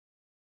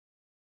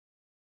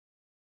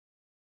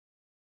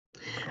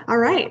All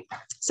right.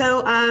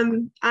 So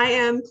I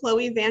am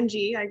Chloe Van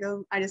G.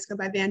 I just go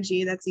by Van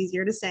G. That's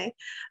easier to say.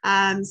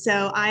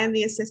 So I am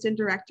the assistant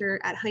director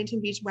at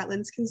Huntington Beach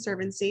Wetlands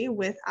Conservancy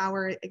with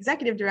our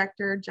executive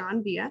director,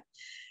 John Villa.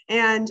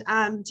 And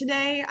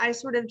today I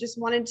sort of just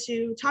wanted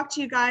to talk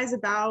to you guys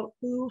about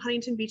who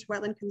Huntington Beach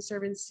Wetland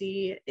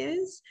Conservancy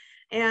is.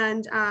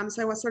 And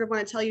so I sort of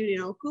want to tell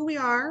you, who we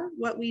are,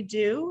 what we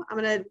do. I'm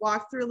going to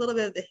walk through a little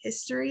bit of the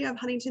history of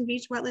Huntington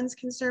Beach Wetlands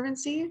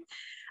Conservancy,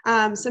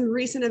 some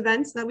recent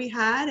events that we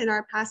had in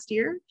our past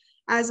year,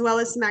 as well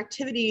as some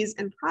activities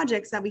and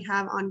projects that we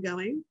have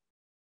ongoing,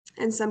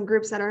 and some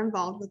groups that are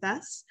involved with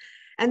us.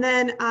 And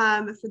then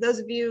for those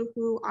of you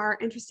who are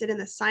interested in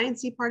the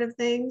sciencey part of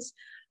things,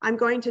 I'm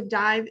going to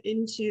dive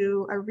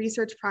into a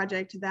research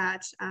project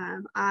that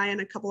I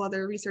and a couple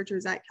other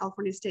researchers at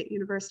California State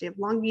University of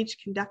Long Beach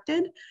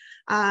conducted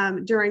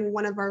during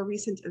one of our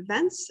recent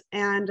events.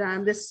 And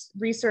this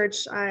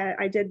research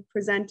I did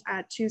present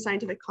at 2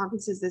 scientific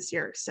conferences this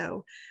year.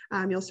 So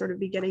you'll sort of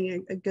be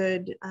getting a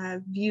good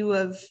view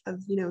of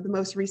the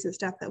most recent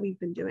stuff that we've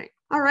been doing.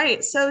 All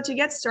right, so to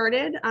get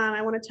started,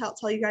 I want to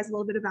tell you guys a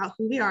little bit about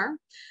who we are.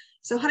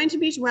 So Huntington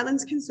Beach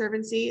Wetlands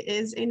Conservancy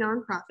is a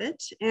nonprofit,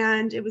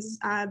 and it was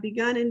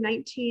begun in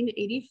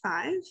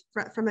 1985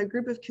 from a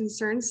group of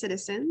concerned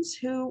citizens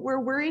who were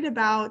worried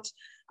about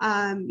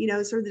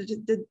sort of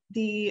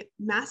the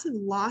massive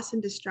loss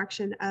and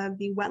destruction of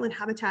the wetland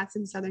habitats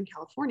in Southern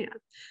California.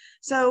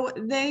 So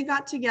they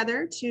got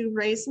together to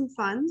raise some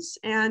funds,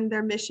 and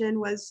their mission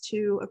was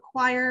to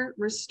acquire,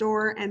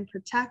 restore, and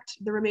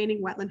protect the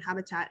remaining wetland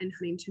habitat in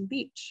Huntington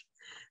Beach.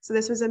 So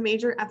this was a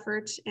major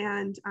effort,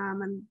 and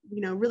I'm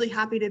really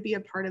happy to be a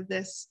part of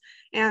this.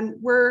 And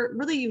we're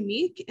really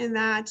unique in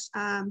that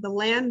the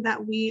land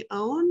that we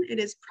own, it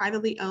is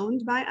privately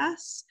owned by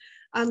us,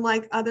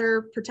 unlike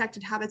other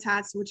protected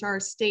habitats which are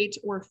state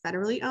or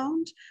federally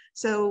owned.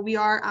 So we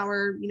are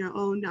our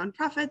own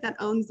nonprofit that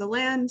owns the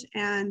land,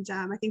 and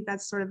I think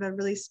that's sort of a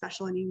really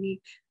special and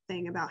unique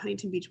thing about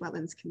Huntington Beach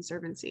Wetlands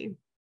Conservancy.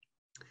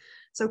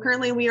 So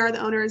currently we are the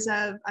owners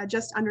of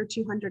just under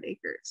 200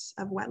 acres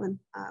of wetland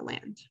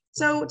land.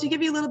 So to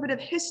give you a little bit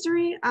of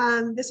history,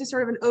 this is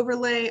sort of an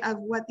overlay of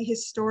what the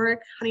historic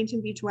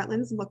Huntington Beach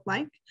wetlands look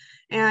like.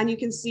 And you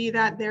can see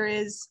that there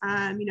is,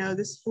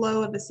 this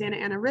flow of the Santa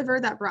Ana River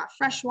that brought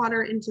fresh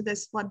water into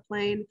this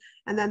floodplain.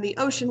 And then the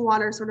ocean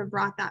water sort of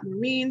brought that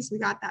marine. So we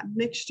got that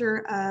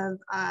mixture of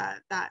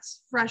that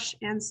fresh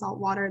and salt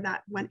water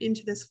that went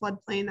into this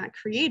floodplain that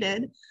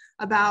created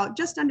about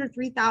just under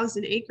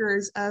 3,000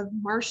 acres of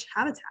marsh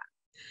habitat.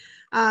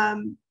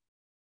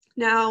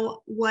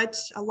 Now, what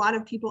a lot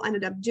of people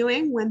ended up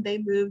doing when they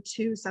moved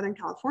to Southern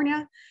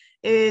California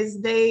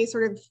is they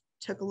sort of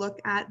took a look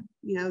at,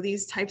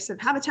 these types of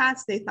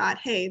habitats. They thought,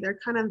 hey, they're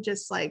kind of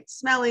just like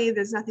smelly.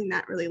 There's nothing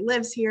that really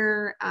lives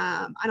here.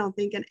 I don't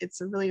think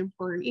it's a really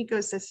important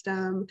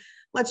ecosystem.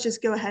 Let's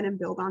just go ahead and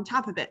build on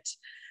top of it.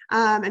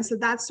 And so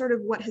that's sort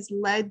of what has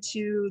led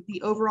to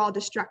the overall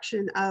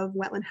destruction of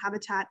wetland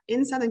habitat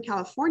in Southern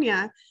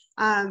California.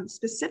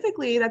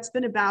 Specifically, that's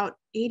been about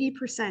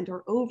 80%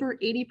 or over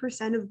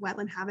 80% of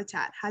wetland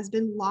habitat has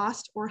been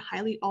lost or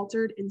highly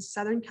altered in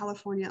Southern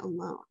California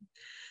alone.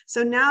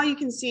 So now you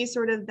can see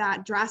sort of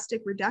that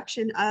drastic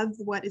reduction of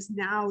what is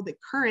now the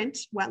current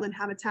wetland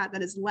habitat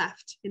that is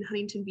left in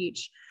Huntington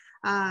Beach.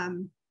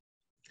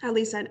 At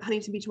least at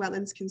Huntington Beach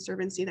Wetlands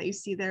Conservancy that you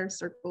see there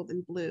circled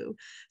in blue.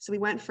 So we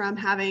went from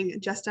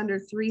having just under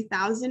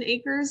 3,000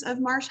 acres of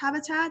marsh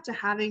habitat to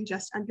having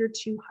just under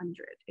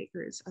 200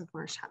 acres of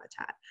marsh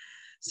habitat.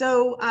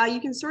 So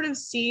you can sort of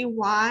see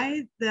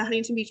why the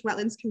Huntington Beach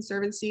Wetlands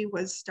Conservancy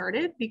was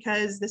started,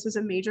 because this was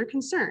a major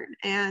concern.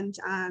 And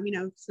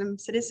some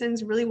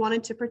citizens really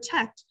wanted to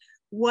protect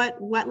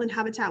what wetland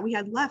habitat we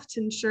had left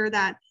to ensure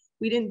that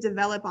we didn't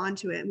develop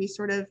onto it. And we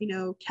sort of,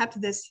 kept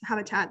this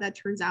habitat that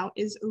turns out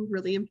is a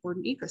really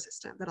important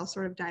ecosystem that I'll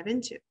sort of dive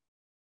into.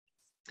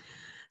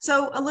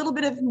 So a little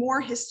bit of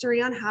more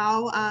history on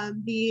how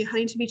the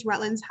Huntington Beach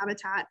wetlands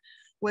habitat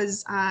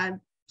was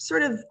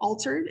sort of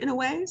altered in a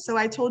way. So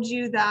I told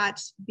you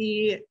that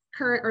the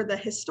current or the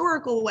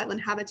historical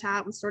wetland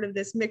habitat was sort of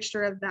this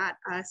mixture of that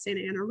Santa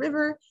Ana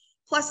River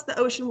plus the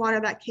ocean water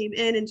that came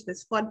into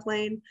this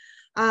floodplain.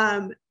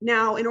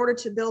 Now, in order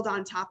to build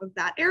on top of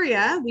that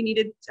area, we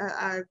needed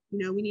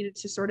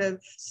to sort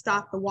of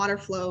stop the water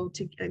flow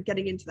to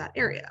getting into that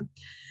area.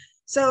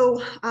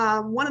 So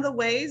one of the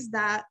ways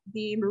that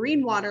the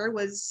marine water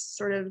was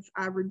sort of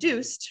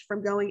reduced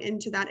from going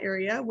into that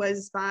area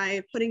was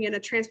by putting in a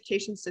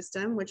transportation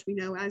system, which we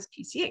know as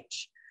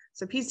PCH.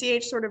 So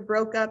PCH sort of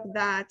broke up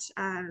that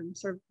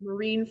sort of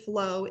marine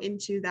flow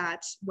into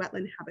that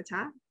wetland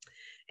habitat.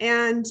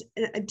 And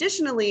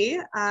additionally,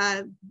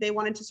 they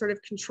wanted to sort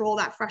of control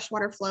that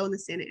freshwater flow in the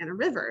Santa Ana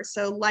River.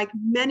 So like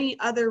many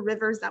other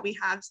rivers that we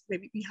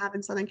have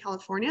in Southern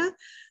California,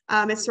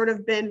 it's sort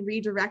of been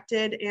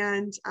redirected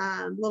and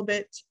a little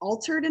bit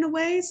altered in a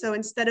way. So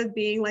instead of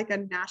being like a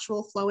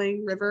natural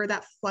flowing river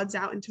that floods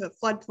out into a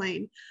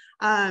floodplain,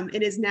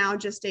 it is now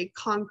just a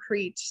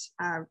concrete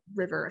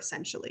river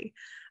essentially.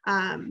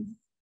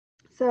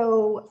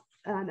 So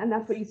And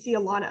that's what you see a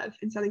lot of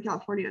in Southern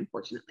California,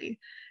 unfortunately.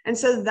 And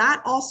so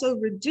that also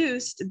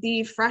reduced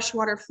the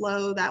freshwater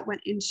flow that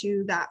went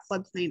into that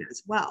floodplain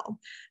as well.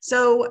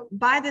 So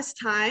by this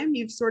time,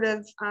 you've sort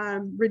of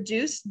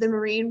reduced the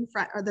marine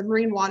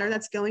water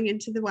that's going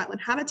into the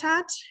wetland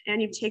habitat,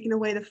 and you've taken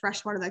away the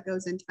freshwater that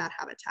goes into that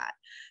habitat.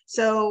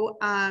 So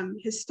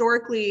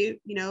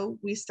historically, you know,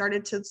 we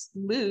started to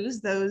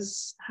lose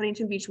those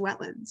Huntington Beach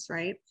wetlands,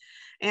 right?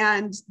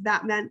 And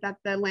that meant that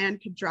the land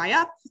could dry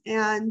up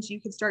and you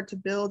could start to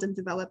build and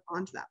develop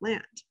onto that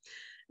land.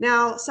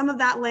 Now, some of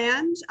that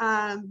land,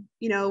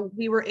 you know,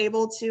 we were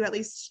able to, at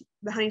least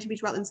the Huntington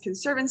Beach Wetlands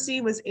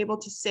Conservancy was able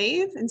to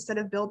save instead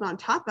of build on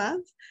top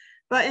of.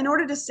 But in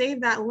order to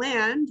save that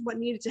land, what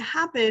needed to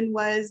happen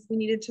was we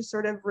needed to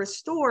sort of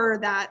restore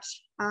that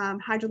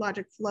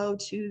hydrologic flow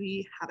to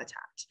the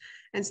habitat.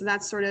 And so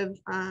that's sort of,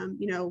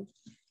 you know,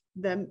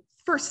 the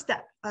first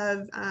step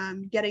of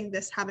getting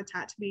this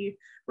habitat to be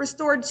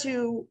restored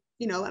to,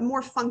 you know, a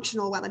more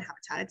functional wetland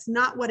habitat. It's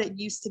not what it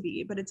used to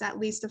be, but it's at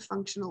least a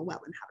functional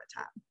wetland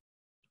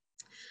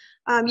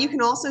habitat. You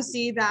can also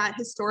see that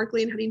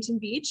historically in Huntington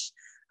Beach,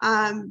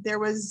 there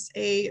was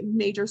a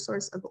major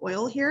source of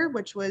oil here,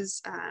 which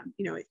was,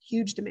 you know, a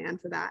huge demand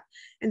for that.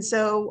 And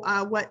so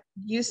what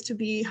used to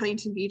be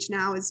Huntington Beach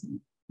now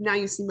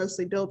you see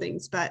mostly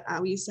buildings, but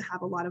we used to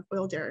have a lot of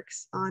oil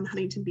derricks on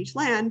Huntington Beach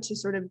land to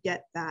sort of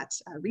get that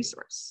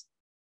resource.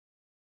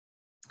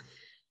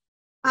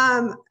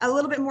 A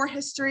little bit more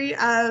history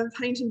of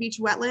Huntington Beach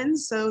wetlands.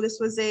 So this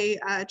was a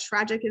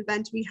tragic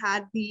event. We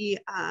had the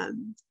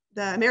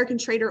American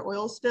Trader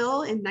oil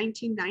spill in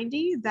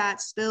 1990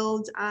 that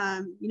spilled,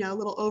 you know, a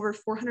little over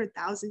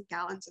 400,000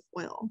 gallons of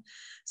oil.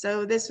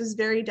 So this was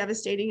very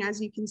devastating,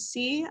 as you can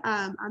see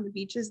on the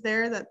beaches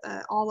there, that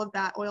all of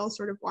that oil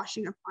sort of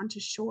washing up onto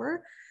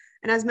shore.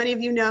 And as many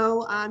of you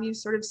know, you've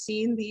sort of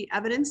seen the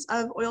evidence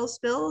of oil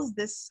spills.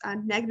 This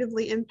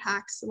negatively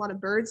impacts a lot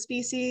of bird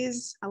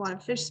species, a lot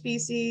of fish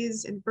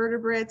species,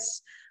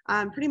 invertebrates,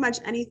 pretty much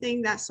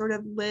anything that sort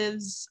of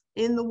lives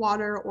in the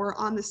water or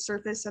on the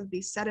surface of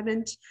the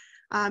sediment.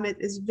 It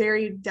is a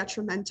very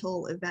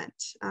detrimental event.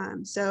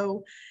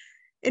 So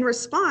in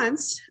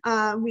response,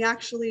 we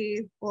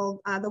actually,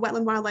 the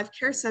Wetland Wildlife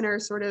Care Center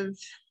sort of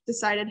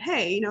decided,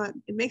 hey, you know,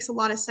 it makes a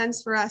lot of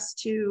sense for us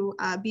to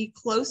be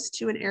close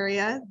to an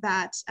area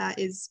that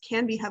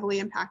can be heavily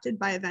impacted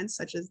by events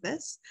such as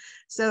this.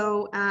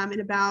 So in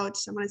about,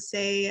 I want to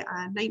say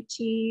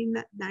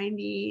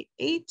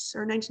 1998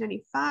 or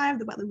 1995,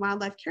 the Wetland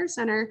Wildlife Care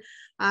Center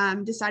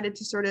decided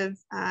to sort of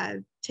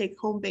take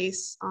home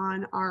base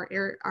on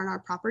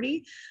our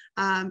property.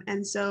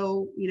 And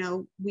so, you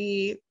know,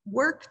 we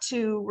work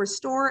to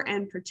restore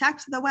and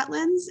protect the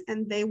wetlands,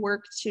 and they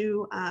work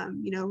to,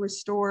 you know,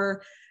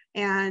 restore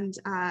and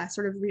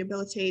sort of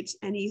rehabilitate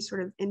any sort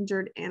of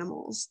injured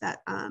animals that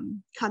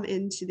come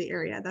into the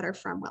area that are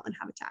from wetland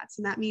habitats.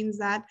 And that means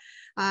that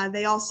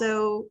they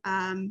also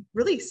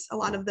release a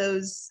lot of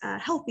those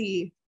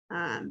healthy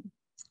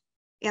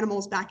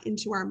animals back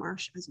into our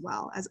marsh as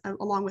well, as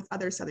along with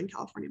other Southern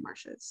California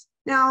marshes.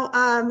 Now,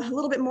 a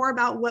little bit more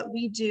about what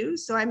we do.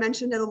 So I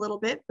mentioned it a little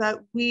bit,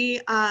 but we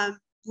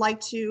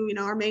like to, you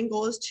know, our main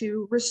goal is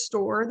to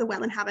restore the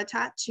wetland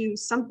habitat to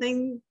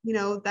something, you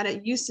know, that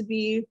it used to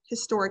be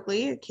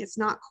historically. It's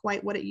not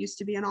quite what it used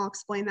to be, and I'll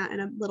explain that in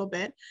a little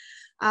bit.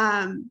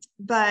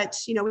 But,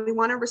 you know, we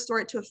want to restore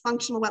it to a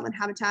functional wetland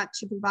habitat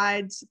to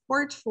provide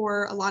support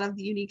for a lot of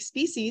the unique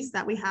species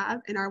that we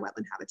have in our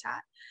wetland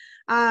habitat.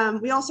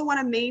 We also want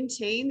to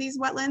maintain these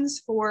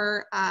wetlands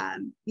for,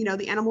 you know,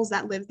 the animals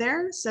that live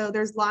there. So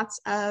there's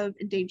lots of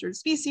endangered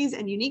species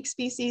and unique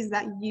species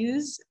that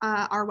use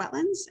our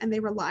wetlands, and they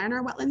rely on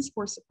our wetlands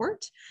for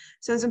support.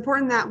 So it's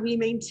important that we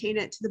maintain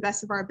it to the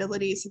best of our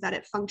ability so that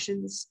it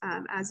functions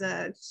as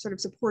a sort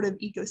of supportive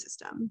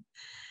ecosystem.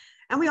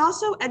 And we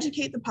also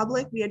educate the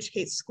public, we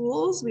educate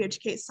schools, we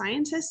educate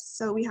scientists.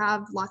 So we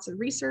have lots of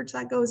research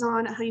that goes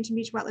on at Huntington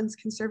Beach Wetlands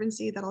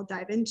Conservancy that I'll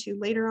dive into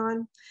later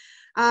on.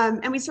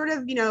 And we sort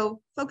of, you know,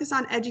 focus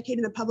on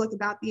educating the public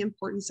about the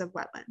importance of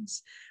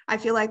wetlands. I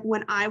feel like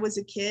when I was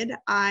a kid,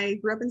 I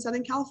grew up in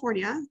Southern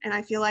California, and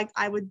I feel like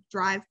I would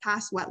drive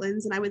past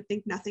wetlands and I would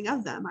think nothing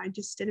of them. I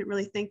just didn't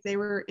really think they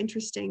were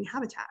interesting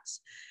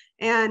habitats.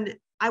 And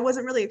I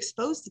wasn't really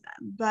exposed to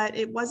them, but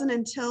it wasn't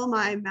until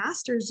my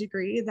master's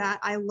degree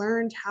that I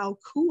learned how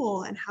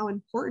cool and how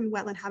important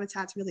wetland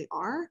habitats really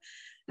are.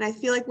 And I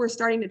feel like we're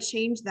starting to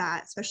change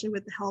that, especially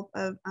with the help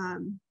of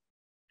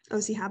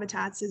OC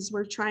Habitats, is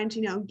we're trying to,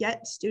 you know,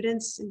 get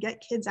students and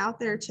get kids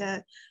out there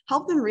to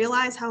help them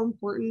realize how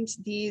important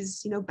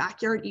these, you know,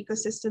 backyard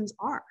ecosystems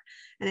are.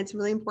 And it's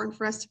really important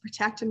for us to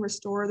protect and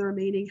restore the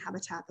remaining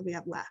habitat that we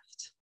have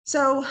left.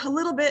 So a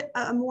little bit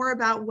more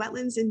about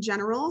wetlands in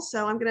general.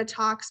 So I'm going to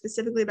talk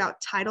specifically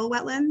about tidal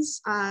wetlands.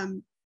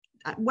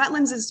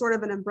 Wetlands is sort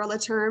of an umbrella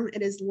term.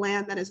 It is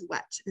land that is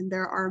wet, and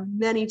there are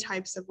many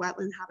types of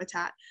wetland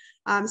habitat.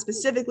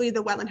 Specifically,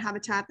 the wetland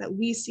habitat that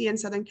we see in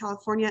Southern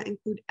California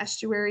include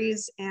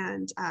estuaries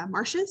and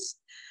marshes.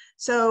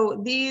 So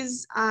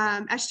these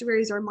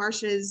estuaries or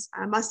marshes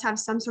must have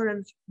some sort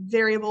of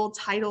variable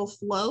tidal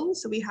flow.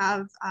 So we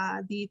have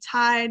the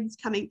tides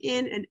coming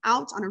in and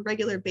out on a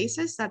regular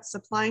basis that's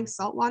supplying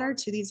salt water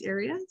to these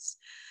areas.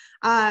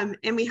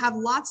 And we have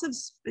lots of,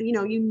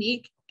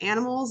 unique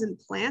animals and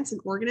plants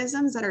and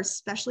organisms that are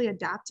specially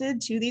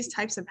adapted to these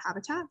types of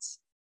habitats.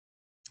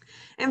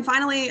 And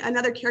finally,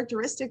 another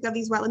characteristic of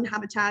these wetland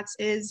habitats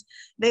is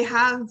they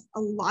have a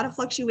lot of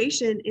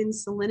fluctuation in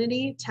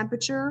salinity,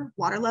 temperature,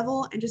 water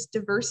level, and just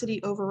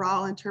diversity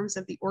overall in terms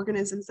of the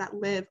organisms that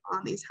live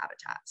on these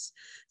habitats.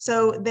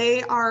 So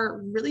they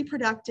are really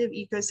productive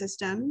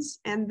ecosystems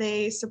and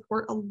they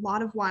support a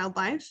lot of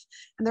wildlife.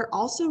 And they're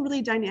also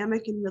really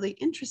dynamic and really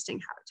interesting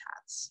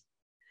habitats.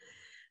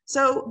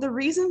 So the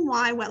reason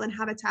why wetland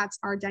habitats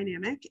are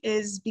dynamic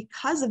is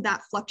because of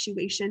that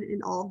fluctuation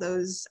in all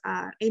those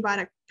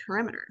abiotic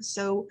parameters.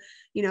 So,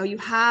 you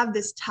have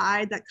this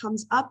tide that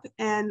comes up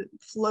and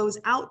flows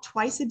out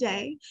twice a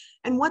day.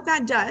 And what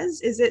that does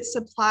is it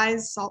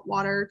supplies salt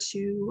water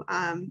to,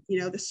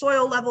 the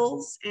soil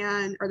levels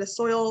or the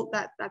soil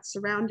that's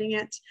surrounding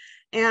it.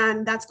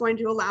 And that's going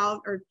to allow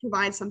or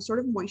provide some sort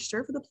of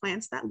moisture for the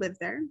plants that live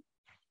there.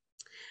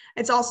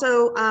 It's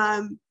also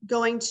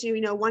going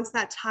to, once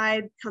that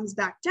tide comes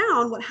back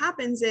down, what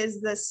happens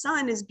is the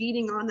sun is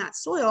beating on that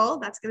soil.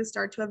 That's going to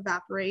start to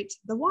evaporate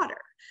the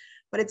water,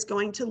 but it's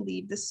going to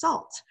leave the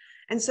salt.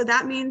 And so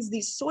that means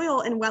the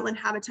soil in wetland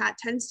habitat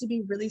tends to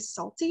be really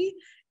salty.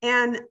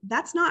 And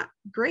that's not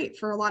great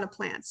for a lot of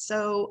plants.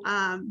 So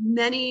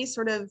many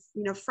sort of,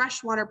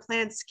 freshwater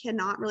plants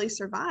cannot really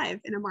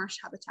survive in a marsh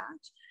habitat.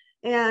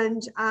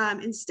 And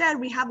instead,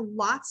 we have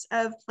lots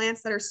of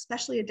plants that are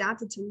specially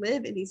adapted to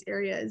live in these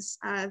areas.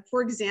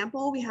 For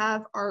example, we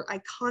have our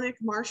iconic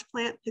marsh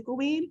plant,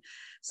 pickleweed.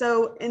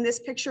 So in this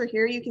picture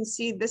here, you can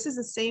see this is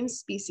the same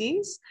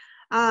species,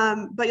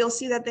 but you'll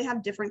see that they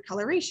have different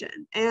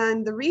coloration.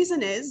 And the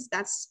reason is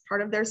that's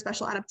part of their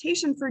special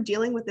adaptation for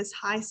dealing with this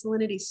high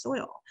salinity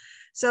soil.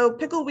 So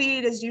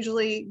pickleweed is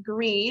usually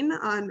green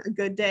on a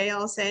good day,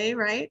 I'll say,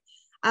 right?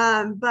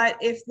 But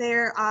if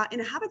they're in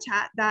a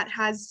habitat that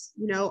has,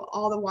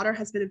 all the water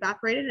has been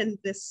evaporated and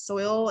this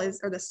soil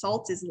or the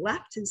salt is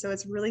left, and so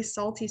it's really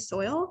salty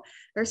soil,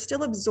 they're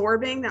still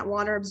absorbing that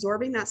water,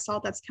 absorbing that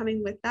salt that's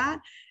coming with that,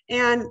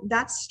 and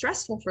that's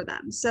stressful for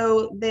them.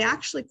 So they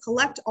actually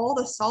collect all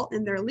the salt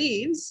in their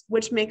leaves,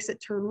 which makes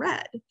it turn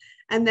red,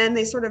 and then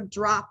they sort of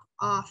drop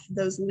off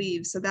those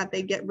leaves so that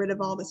they get rid of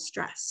all the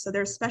stress. So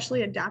they're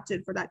especially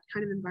adapted for that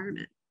kind of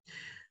environment.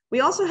 We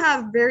also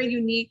have very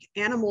unique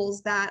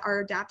animals that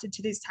are adapted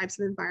to these types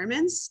of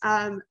environments.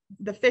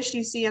 The fish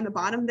you see on the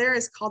bottom there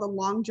is called a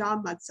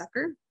long-jaw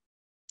mudsucker.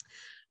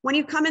 When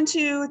you come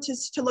into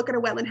to look at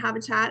a wetland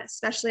habitat,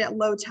 especially at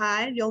low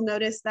tide, you'll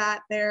notice that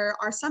there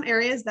are some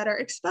areas that are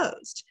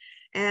exposed.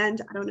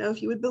 And I don't know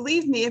if you would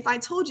believe me if I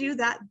told you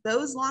that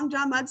those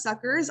long-jaw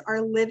mudsuckers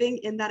are living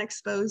in that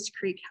exposed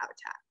creek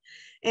habitat.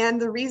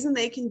 And the reason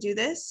they can do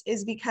this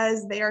is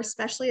because they are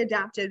specially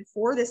adapted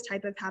for this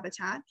type of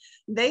habitat.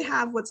 They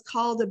have what's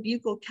called a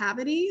buccal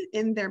cavity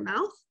in their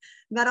mouth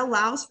that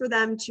allows for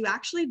them to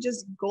actually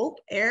just gulp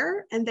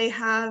air. And they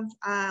have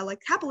like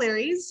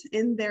capillaries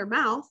in their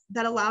mouth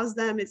that allows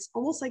them, it's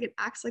almost like it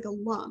acts like a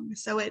lung.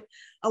 So it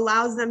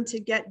allows them to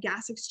get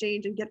gas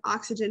exchange and get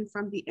oxygen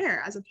from the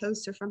air as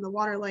opposed to from the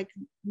water like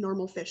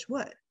normal fish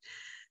would.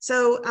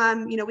 So,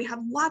 we have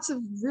lots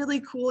of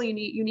really cool,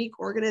 unique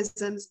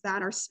organisms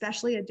that are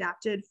specially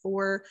adapted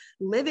for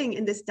living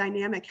in this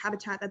dynamic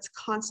habitat that's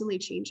constantly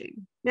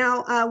changing.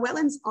 Now,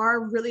 wetlands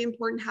are really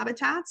important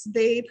habitats.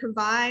 They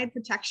provide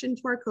protection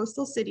to our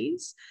coastal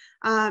cities.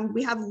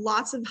 We have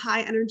lots of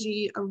high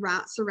energy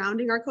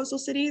surrounding our coastal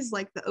cities,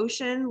 like the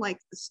ocean, like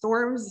the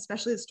storms,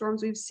 especially the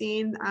storms we've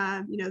seen,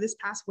 this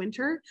past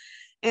winter.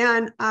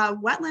 And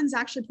wetlands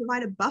actually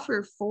provide a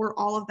buffer for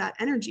all of that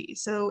energy.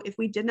 So if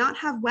we did not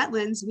have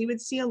wetlands, we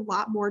would see a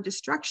lot more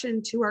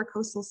destruction to our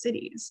coastal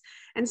cities.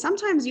 And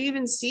sometimes you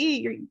even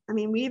see,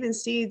 we even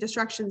see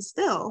destruction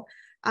still.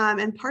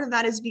 And part of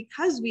that is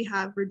because we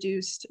have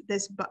reduced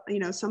this,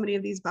 so many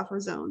of these buffer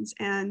zones,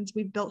 and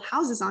we've built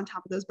houses on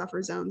top of those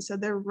buffer zones. So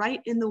they're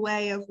right in the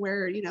way of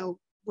where,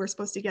 we're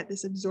supposed to get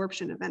this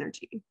absorption of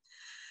energy.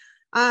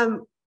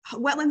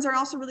 Wetlands are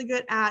also really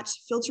good at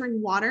filtering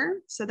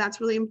water, so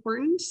that's really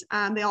important.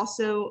 They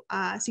also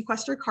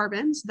sequester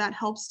carbon, so that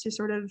helps to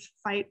sort of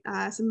fight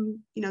some,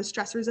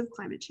 stressors of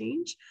climate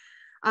change.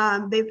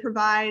 They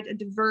provide a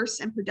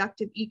diverse and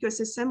productive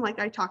ecosystem, like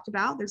I talked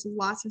about. There's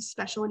lots of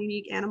special and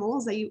unique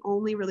animals that you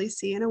only really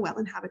see in a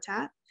wetland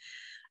habitat.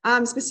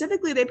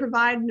 Specifically, they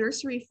provide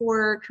nursery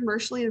for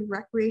commercially and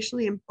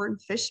recreationally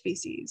important fish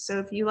species. So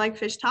if you like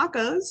fish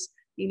tacos,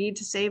 you need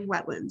to save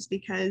wetlands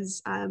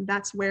because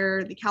that's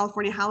where the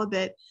California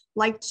halibut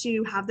like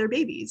to have their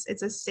babies.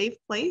 It's a safe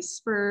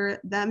place for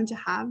them to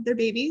have their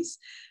babies.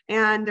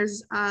 And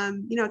there's,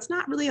 it's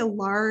not really a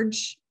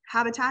large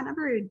habitat,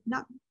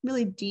 not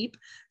really deep.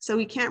 So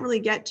we can't really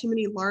get too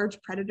many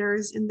large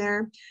predators in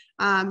there.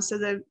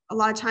 So a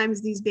lot of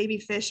times these baby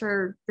fish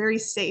are very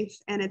safe,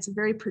 and it's a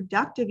very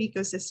productive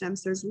ecosystem.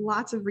 So there's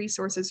lots of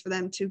resources for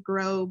them to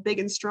grow big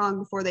and strong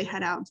before they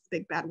head out into the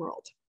big bad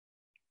world.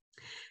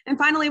 And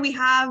finally, we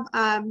have,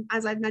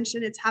 as I've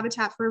mentioned, it's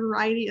habitat for a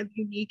variety of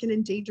unique and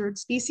endangered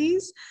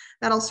species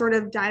that I'll sort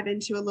of dive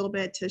into a little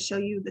bit to show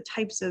you the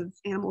types of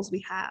animals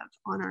we have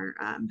on our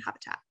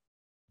habitat.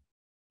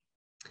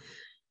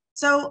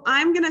 So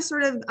I'm going to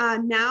sort of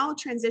now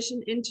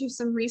transition into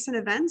some recent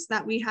events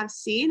that we have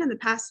seen in the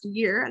past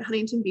year at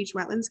Huntington Beach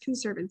Wetlands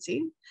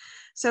Conservancy.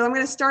 So I'm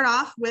going to start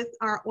off with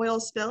our oil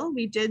spill.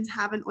 We did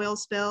have an oil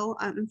spill,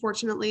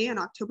 unfortunately, on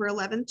October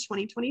 11th,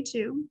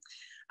 2022.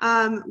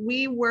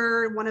 We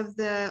were one of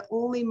the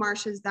only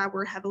marshes that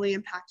were heavily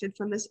impacted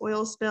from this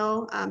oil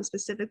spill.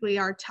 Specifically,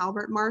 our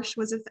Talbert Marsh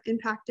was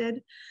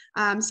impacted.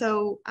 There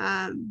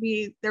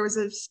was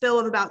a spill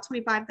of about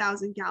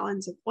 25,000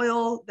 gallons of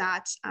oil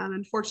that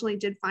unfortunately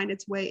did find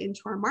its way into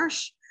our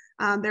marsh.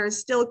 There is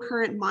still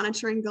current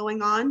monitoring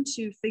going on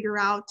to figure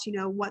out,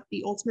 what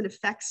the ultimate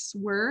effects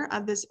were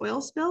of this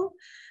oil spill.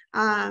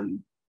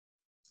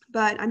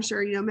 But I'm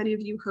sure, many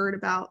of you heard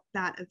about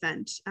that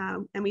event.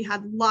 And we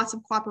had lots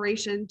of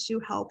cooperation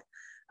to help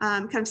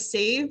kind of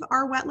save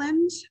our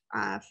wetland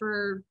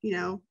for,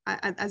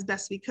 as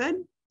best we could,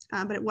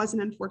 but it was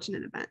an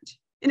unfortunate event.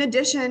 In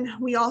addition,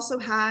 we also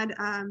had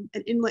an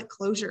inlet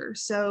closure.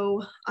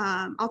 So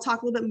I'll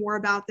talk a little bit more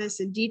about this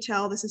in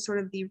detail. This is sort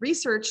of the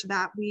research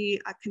that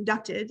we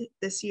conducted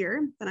this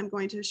year that I'm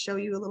going to show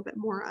you a little bit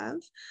more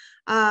of.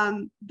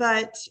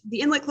 But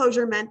the inlet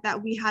closure meant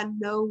that we had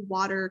no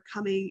water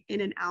coming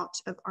in and out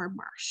of our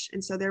marsh.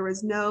 And so there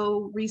was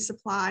no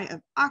resupply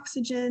of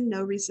oxygen,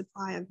 no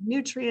resupply of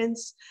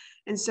nutrients.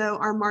 And so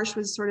our marsh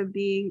was sort of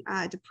being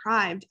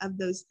deprived of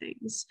those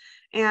things.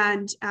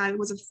 And it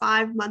was a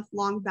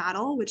 5-month-long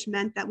battle, which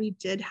meant that we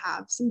did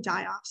have some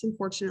die-offs,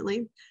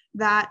 unfortunately,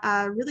 that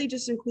really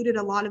just included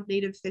a lot of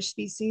native fish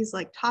species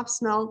like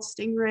topsmelt,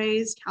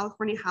 stingrays,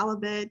 California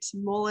halibut,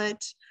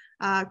 mullet,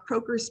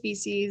 croaker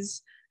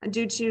species. And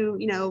due to,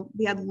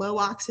 we had low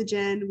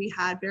oxygen, we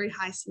had very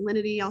high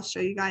salinity. I'll show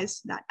you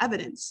guys that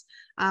evidence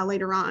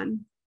later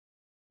on.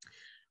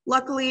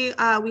 Luckily,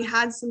 we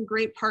had some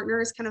great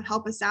partners kind of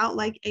help us out,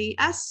 like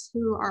AES,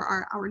 who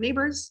are our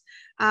neighbors.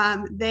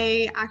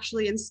 They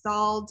actually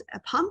installed a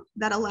pump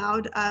that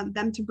allowed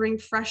them to bring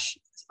fresh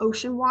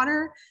ocean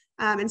water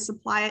and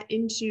supply it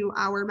into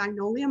our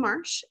Magnolia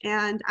Marsh.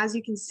 And as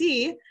you can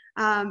see,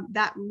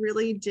 that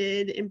really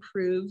did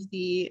improve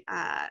the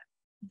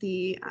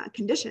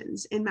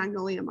conditions in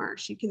Magnolia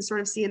Marsh. You can sort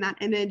of see in that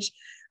image,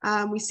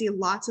 we see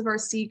lots of our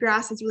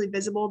seagrass is really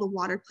visible. The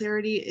water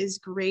clarity is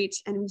great,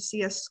 and we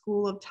see a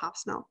school of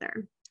topsmelt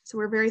there. So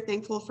we're very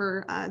thankful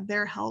for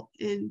their help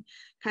in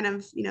kind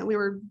of, we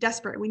were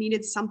desperate. We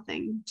needed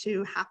something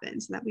to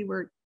happen so that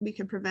we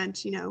could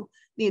prevent,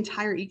 the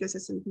entire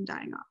ecosystem from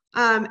dying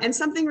off. And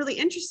something really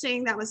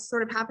interesting that was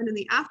sort of happened in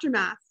the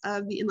aftermath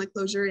of the inlet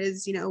closure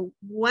is,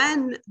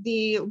 when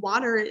the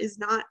water is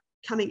not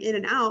coming in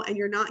and out and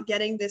you're not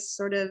getting this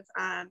sort of,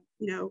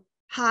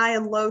 high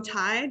and low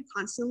tide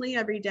constantly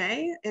every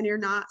day, and you're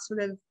not sort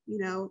of,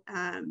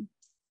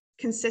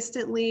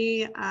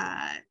 consistently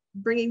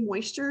bringing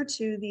moisture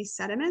to the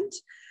sediment,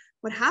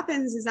 what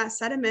happens is that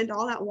sediment,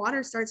 all that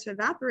water starts to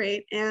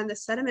evaporate, and the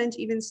sediment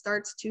even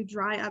starts to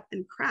dry up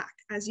and crack,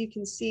 as you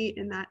can see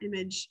in that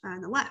image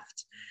on the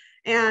left.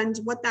 And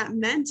what that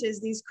meant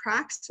is these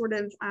cracks sort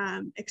of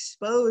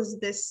exposed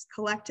this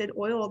collected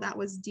oil that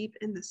was deep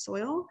in the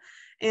soil,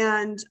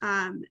 and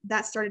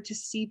that started to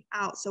seep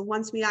out. So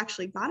once we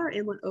actually got our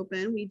inlet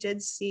open, we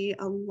did see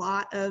a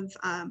lot of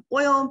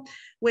oil,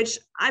 which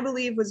I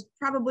believe was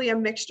probably a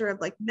mixture of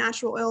like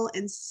natural oil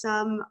and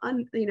some,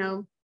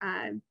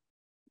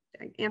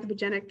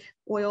 anthropogenic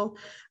oil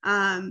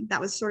that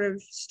was sort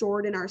of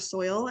stored in our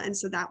soil. And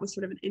so that was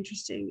sort of an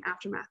interesting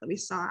aftermath that we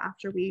saw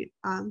after we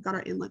got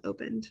our inlet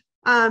opened.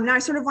 Now I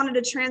sort of wanted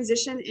to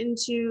transition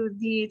into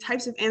the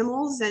types of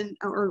animals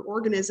or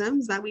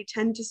organisms that we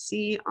tend to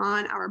see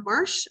on our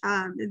marsh,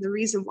 and the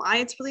reason why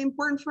it's really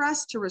important for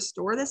us to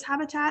restore this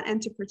habitat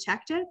and to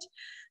protect it.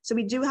 So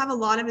we do have a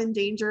lot of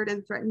endangered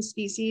and threatened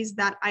species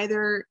that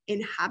either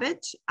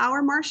inhabit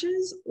our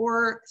marshes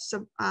or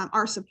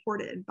are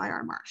supported by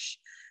our marsh.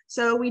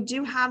 So we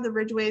do have the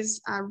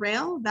Ridgway's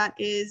rail that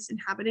is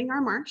inhabiting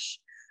our marsh.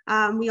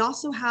 We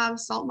also have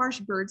salt marsh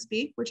bird's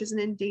beak, which is an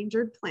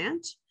endangered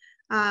plant.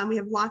 We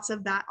have lots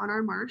of that on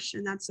our marsh,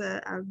 and that's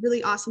a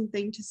really awesome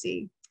thing to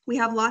see. We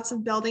have lots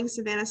of belding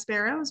savanna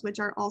sparrows, which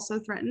are also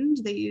threatened.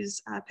 They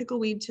use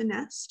pickleweed to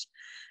nest.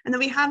 And then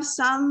we have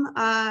some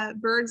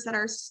birds that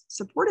are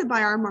supported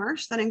by our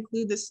marsh that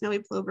include the snowy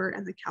plover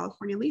and the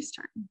California least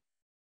tern.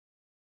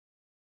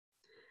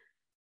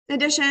 In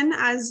addition,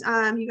 as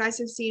you guys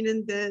have seen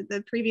in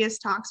the previous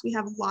talks, we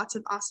have lots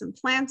of awesome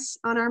plants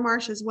on our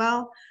marsh as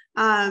well.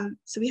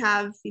 So we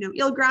have,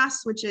 eelgrass,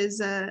 which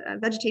is a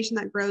vegetation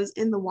that grows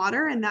in the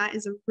water, and that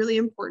is a really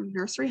important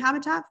nursery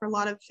habitat for a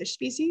lot of fish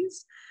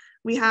species.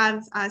 We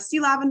have sea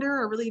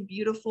lavender, a really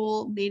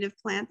beautiful native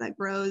plant that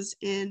grows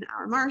in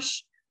our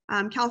marsh.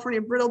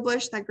 California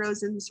brittle-bush that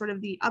grows in sort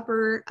of the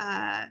upper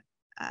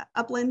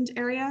upland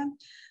area.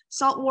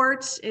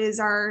 Saltwort is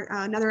our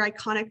another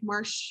iconic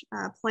marsh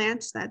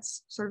plant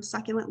that's sort of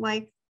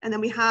succulent-like. And then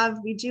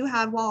we do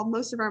have, while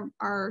most of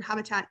our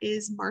habitat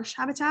is marsh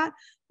habitat,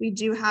 we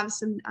do have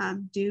some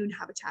dune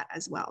habitat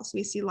as well. So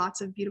we see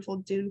lots of beautiful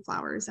dune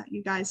flowers that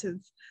you guys have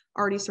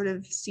already sort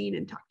of seen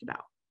and talked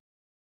about.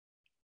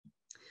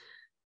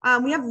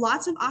 We have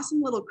lots of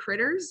awesome little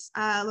critters,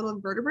 little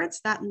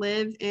invertebrates that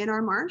live in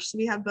our marsh. So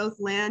we have both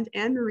land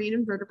and marine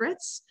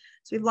invertebrates.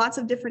 So we have lots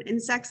of different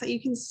insects that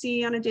you can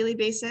see on a daily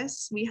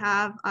basis. We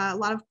have a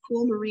lot of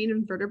cool marine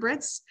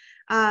invertebrates.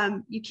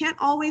 You can't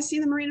always see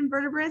the marine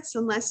invertebrates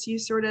unless you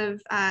sort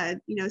of,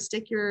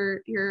 stick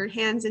your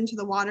hands into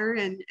the water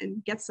and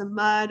get some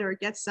mud or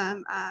get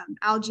some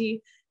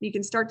algae. You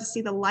can start to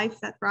see the life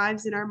that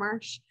thrives in our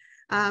marsh.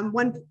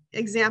 One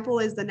example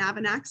is the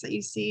Navinax that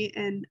you see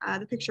in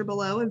the picture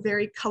below, a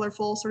very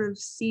colorful sort of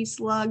sea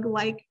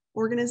slug-like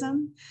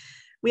organism.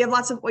 We have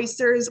lots of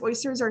oysters.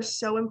 Oysters are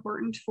so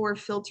important for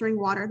filtering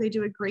water. They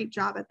do a great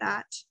job at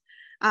that.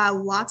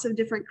 Lots of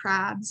different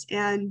crabs.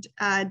 And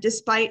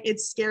despite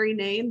its scary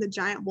name, the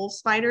giant wolf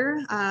spider,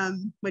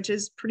 which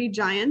is pretty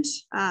giant,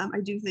 I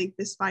do think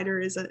this spider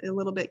is a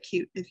little bit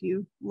cute if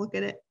you look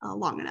at it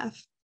long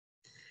enough.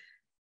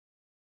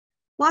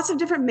 Lots of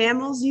different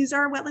mammals use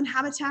our wetland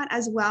habitat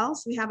as well.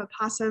 So we have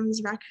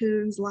opossums,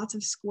 raccoons, lots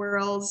of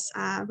squirrels,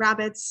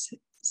 rabbits,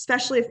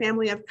 especially a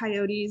family of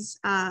coyotes.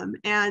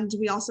 And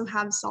we also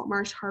have salt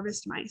marsh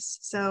harvest mice.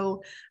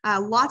 So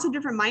lots of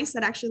different mice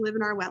that actually live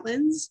in our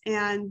wetlands,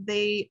 and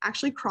they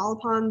actually crawl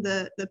upon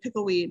the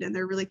pickleweed, and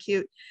they're really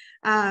cute.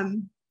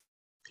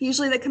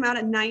 Usually they come out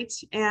at night,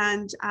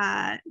 and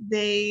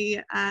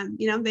they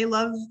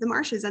love the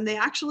marshes. And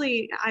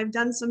I've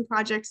done some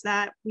projects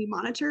that we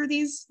monitor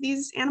these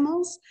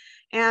animals,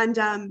 and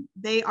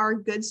they are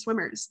good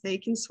swimmers. They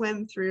can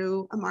swim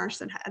through a marsh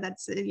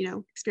that's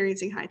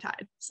experiencing high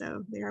tide.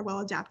 So they are well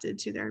adapted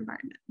to their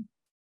environment.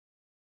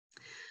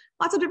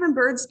 Lots of different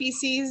bird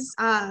species.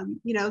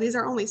 These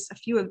are only a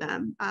few of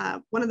them.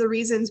 One of the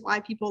reasons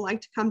why people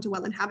like to come to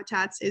wetland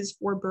habitats is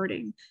for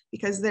birding,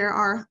 because there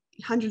are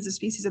hundreds of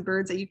species of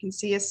birds that you can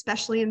see,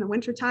 especially in the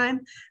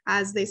wintertime,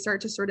 as they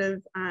start to sort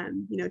of,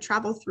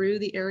 travel through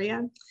the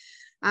area.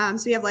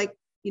 So you have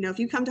if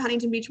you come to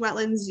Huntington Beach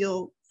Wetlands,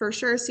 you'll for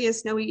sure see a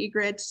snowy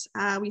egret.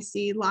 We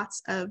see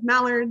lots of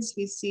mallards.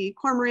 We see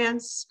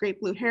cormorants,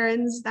 great blue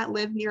herons that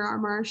live near our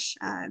marsh,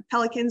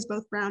 pelicans,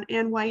 both brown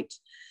and white.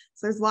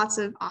 So there's lots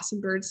of awesome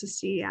birds to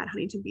see at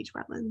Huntington Beach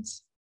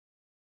Wetlands.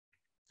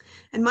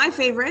 And my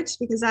favorite,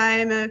 because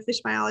I'm a fish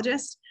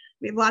biologist,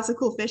 we have lots of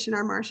cool fish in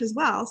our marsh as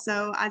well.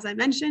 So as I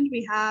mentioned,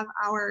 we have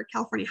our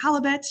California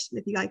halibut,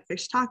 if you like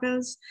fish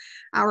tacos,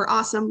 our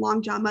awesome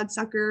longjaw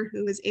mudsucker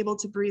who is able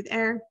to breathe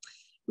air.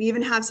 We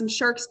even have some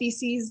shark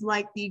species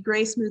like the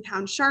gray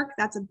smoothhound shark.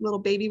 That's a little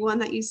baby one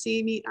that you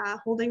see me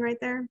holding right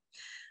there.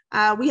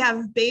 We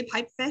have bay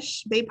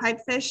pipefish. Bay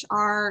pipefish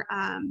are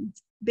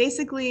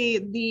basically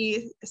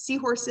the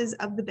seahorses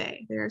of the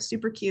bay. They're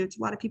super cute.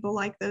 A lot of people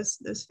like those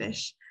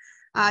fish.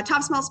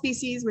 Top small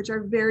species, which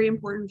are very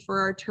important for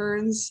our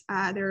terns.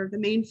 They're the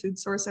main food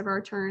source of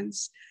our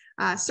terns.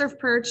 Surf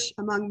perch,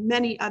 among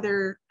many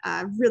other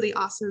really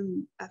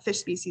awesome fish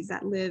species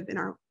that live in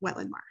our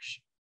wetland marsh.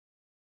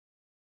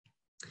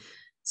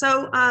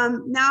 So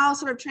now I'll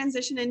sort of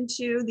transition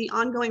into the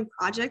ongoing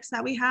projects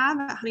that we have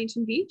at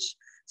Huntington Beach.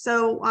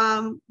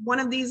 So one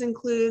of these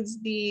includes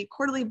the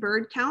quarterly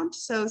bird count.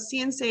 So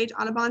Sea and Sage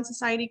Audubon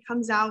Society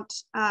comes out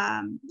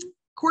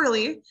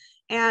quarterly,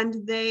 and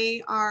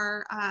they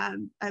are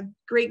a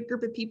great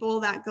group of people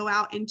that go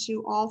out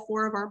into all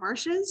 4 of our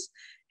marshes,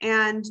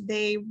 and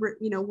they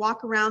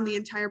walk around the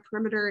entire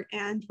perimeter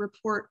and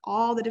report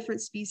all the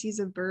different species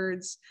of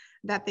birds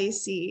that they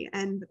see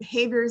and the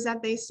behaviors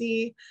that they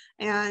see.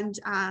 And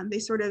they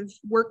sort of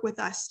work with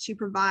us to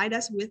provide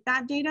us with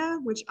that data,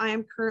 which I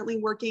am currently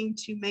working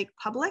to make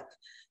public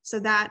so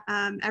that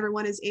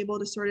everyone is able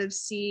to sort of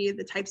see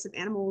the types of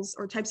animals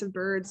or types of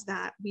birds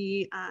that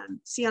we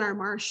see on our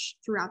marsh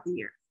throughout the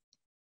year.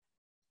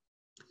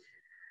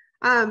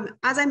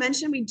 As I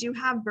mentioned, we do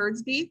have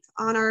bird's beak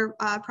on our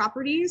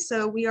property.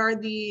 So we are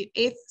the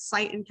 8th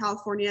site in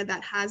California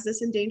that has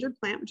this endangered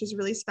plant, which is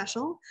really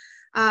special.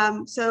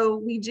 So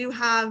we do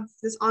have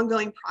this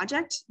ongoing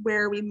project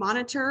where we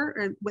monitor,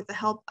 or with the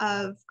help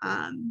of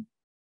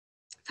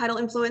tidal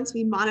influence,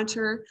 we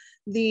monitor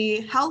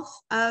the health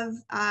of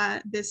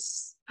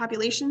this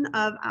population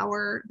of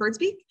our bird's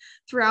beak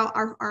throughout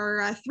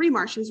our 3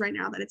 marshes right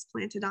now that it's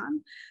planted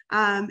on.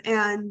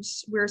 And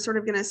we're sort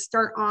of going to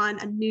start on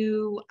a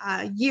new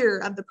year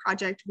of the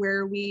project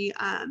where we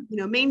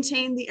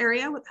maintain the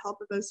area with the help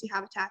of OC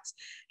Habitats.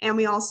 And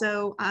we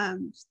also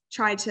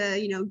try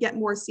to get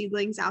more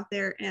seedlings out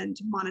there and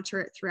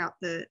monitor it throughout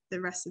the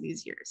rest of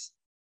these years.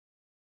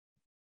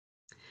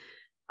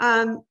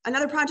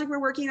 Another project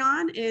we're working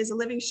on is a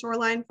living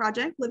shoreline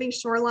project. Living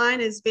shoreline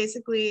is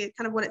basically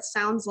kind of what it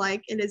sounds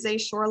like. It is a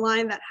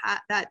shoreline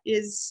that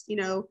is,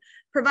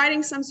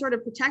 providing some sort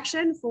of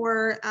protection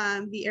for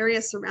the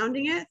area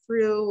surrounding it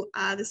through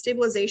the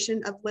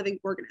stabilization of living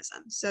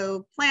organisms.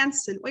 So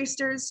plants and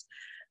oysters.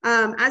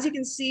 As you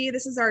can see,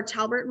 this is our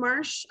Talbert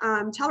Marsh.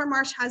 Talbert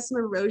Marsh has some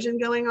erosion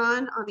going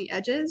on the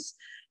edges.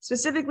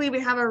 Specifically,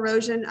 we have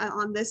erosion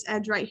on this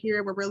edge right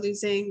here where we're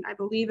losing, I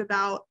believe,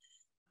 about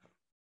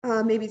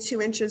maybe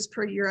 2 inches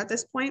per year at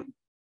this point.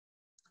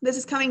 This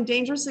is coming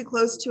dangerously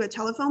close to a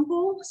telephone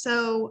pole.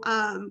 So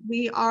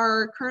we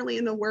are currently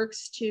in the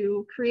works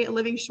to create a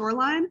living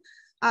shoreline,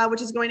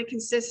 which is going to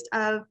consist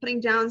of putting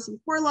down some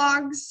core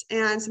logs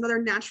and some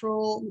other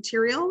natural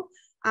material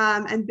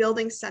and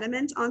building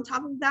sediment on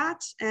top of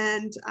that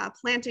and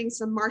planting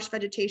some marsh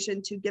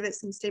vegetation to give it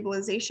some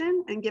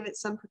stabilization and give it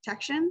some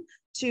protection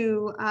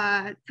to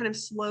kind of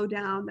slow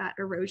down that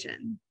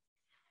erosion.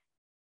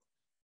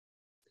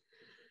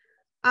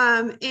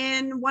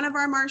 In one of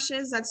our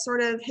marshes that's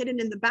sort of hidden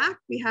in the back,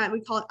 we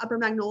call it Upper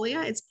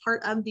Magnolia. It's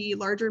part of the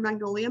larger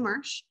Magnolia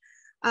Marsh.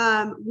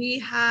 We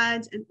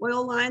had an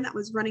oil line that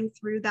was running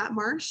through that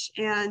marsh,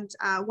 and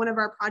one of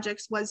our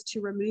projects was to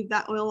remove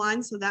that oil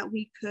line so that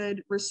we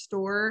could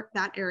restore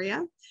that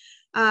area.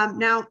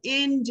 Now,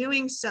 in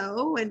doing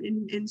so, and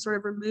in sort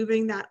of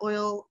removing that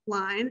oil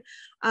line,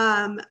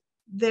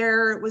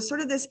 there was sort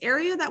of this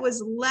area that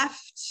was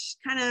left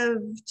kind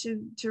of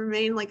to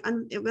remain like,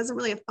 it wasn't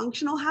really a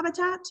functional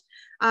habitat.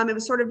 It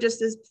was sort of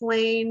just this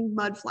plain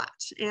mud flat,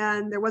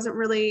 and there wasn't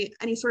really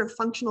any sort of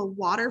functional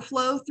water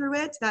flow through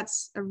it.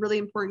 That's a really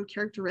important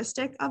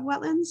characteristic of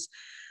wetlands.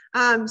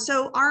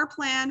 So our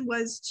plan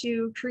was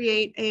to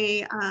create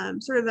a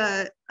sort of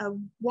a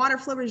water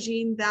flow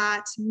regime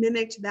that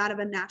mimicked that of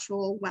a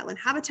natural wetland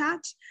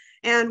habitat.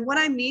 And what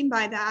I mean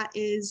by that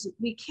is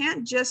we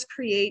can't just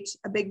create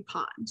a big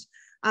pond.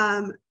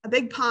 A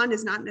big pond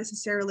is not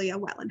necessarily a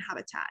wetland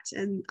habitat,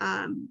 and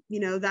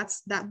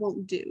that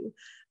won't do.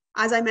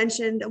 As I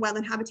mentioned, a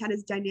wetland habitat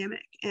is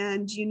dynamic,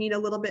 and you need a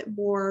little bit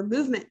more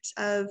movement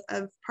of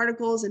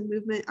particles and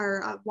movement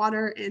or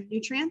water and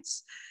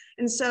nutrients.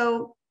 And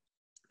so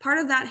part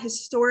of that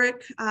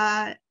historic,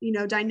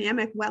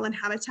 dynamic wetland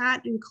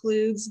habitat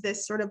includes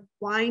this sort of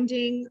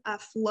winding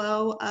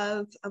flow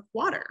of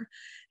water.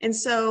 And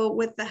so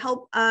with the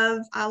help of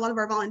a lot of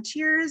our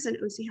volunteers and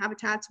OC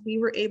Habitats, we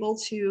were able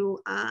to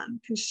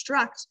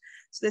construct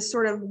this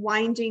sort of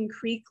winding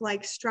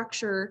creek-like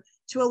structure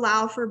to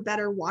allow for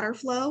better water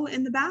flow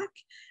in the back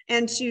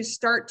and to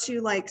start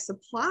to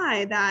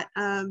supply that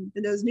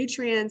those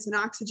nutrients and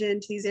oxygen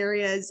to these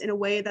areas in a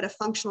way that a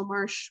functional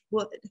marsh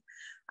would.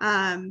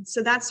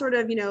 So that's sort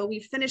of, we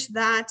finished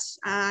that,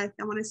 I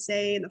want to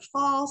say in the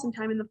fall,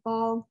 sometime in the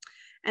fall.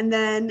 And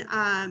then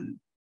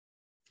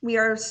we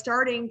are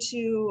starting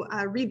to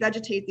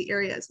revegetate the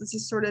areas. This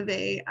is sort of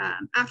a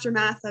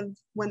aftermath of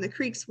when the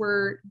creeks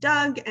were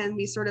dug and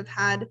we sort of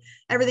had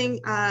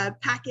everything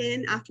pack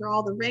in after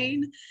all the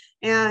rain.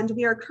 And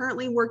we are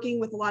currently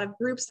working with a lot of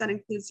groups that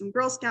include some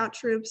Girl Scout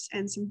troops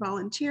and some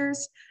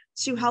volunteers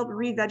to help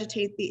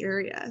revegetate the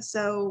area.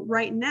 So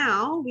right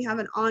now we have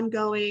an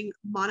ongoing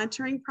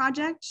monitoring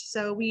project.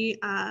 So we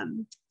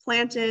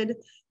planted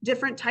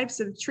different types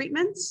of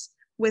treatments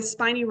with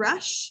spiny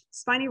rush.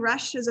 Spiny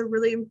rush is a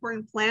really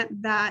important plant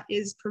that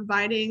is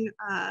providing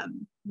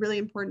really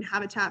important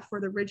habitat for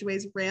the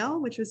Ridgway's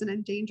rail, which is an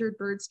endangered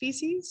bird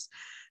species.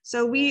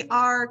 So we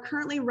are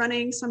currently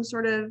running some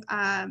sort of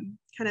kind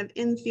of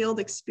in-field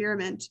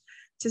experiment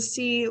to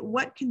see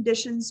what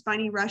conditions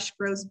spiny rush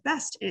grows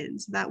best in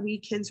so that we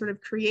can sort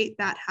of create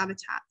that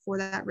habitat for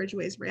that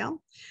Ridgway's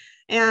rail.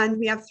 And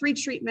we have 3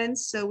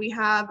 treatments. So we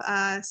have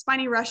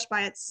spiny rush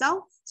by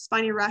itself,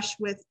 spiny rush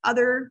with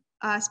other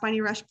spiny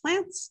rush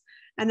plants,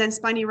 and then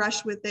spiny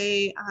rush with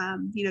a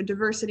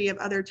diversity of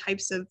other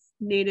types of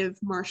native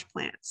marsh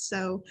plants.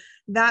 So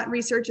that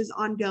research is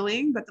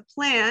ongoing, but the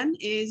plan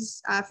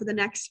is for the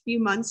next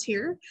few months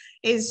here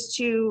is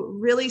to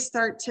really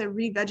start to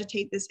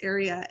revegetate this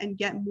area and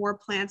get more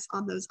plants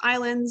on those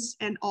islands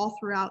and all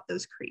throughout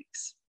those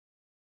creeks.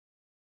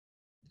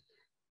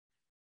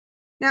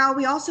 Now,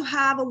 we also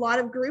have a lot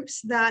of groups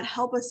that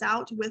help us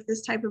out with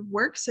this type of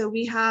work. So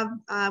we've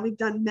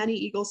done many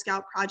Eagle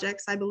Scout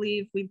projects. I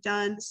believe we've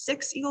done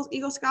 6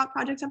 Eagle Scout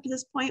projects up to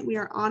this point. We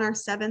are on our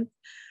 7th.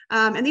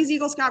 And these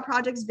Eagle Scout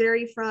projects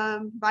vary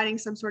from providing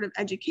some sort of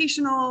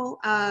educational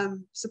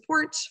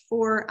support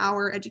for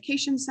our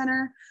education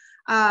center,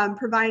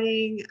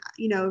 providing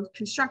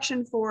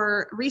construction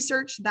for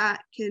research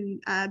that can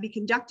be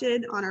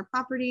conducted on our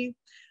property,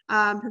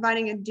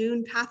 providing a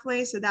dune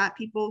pathway so that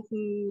people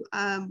who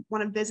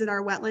want to visit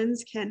our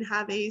wetlands can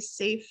have a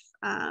safe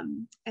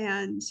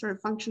and sort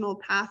of functional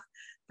path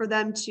for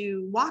them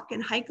to walk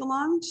and hike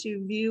along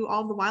to view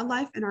all the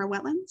wildlife in our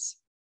wetlands.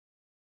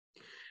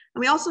 And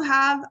we also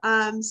have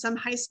some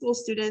high school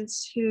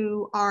students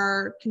who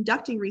are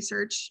conducting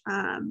research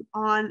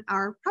on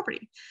our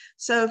property.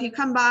 So if you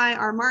come by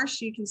our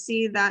marsh, you can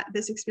see that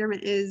this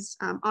experiment is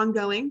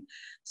ongoing.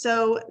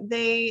 So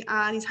these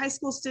high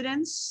school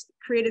students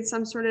created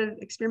some sort of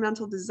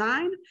experimental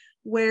design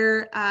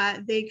where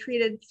they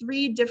created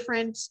 3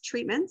 different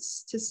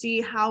treatments to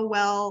see how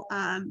well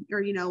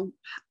or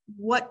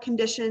what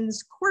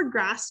conditions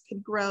cordgrass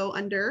could grow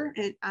under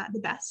the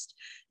best.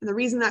 And the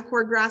reason that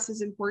cordgrass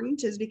is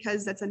important is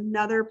because that's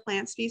another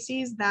plant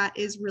species that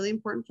is really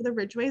important for the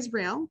Ridgway's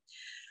rail.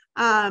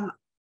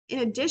 In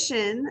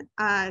addition,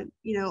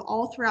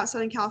 all throughout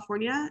Southern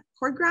California,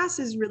 cordgrass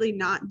is really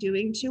not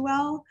doing too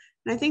well.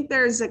 And I think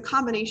there's a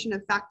combination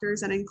of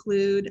factors that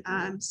include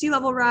sea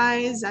level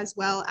rise, as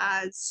well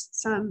as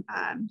some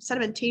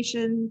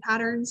sedimentation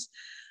patterns.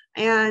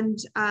 And,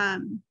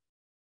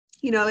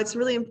 it's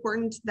really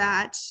important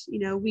that,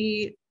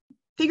 we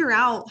figure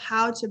out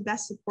how to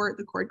best support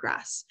the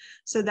cordgrass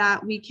so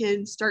that we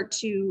can start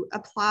to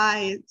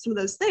apply some of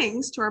those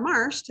things to our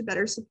marsh to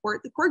better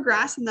support the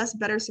cordgrass and thus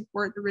better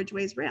support the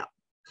Ridgway's rail.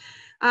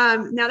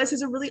 Now, this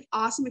is a really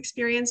awesome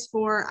experience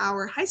for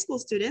our high school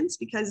students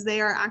because they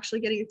are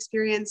actually getting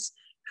experience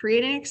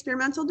creating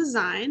experimental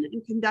design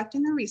and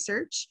conducting the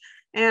research.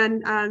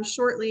 And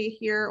shortly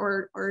here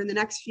or in the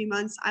next few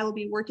months, I will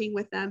be working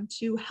with them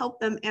to help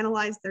them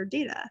analyze their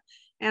data.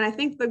 And I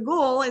think the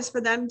goal is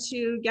for them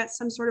to get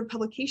some sort of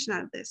publication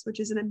out of this, which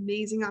is an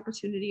amazing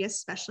opportunity,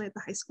 especially at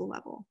the high school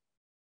level.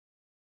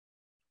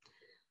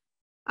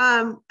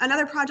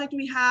 Another project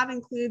we have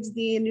includes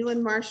the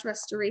Newland Marsh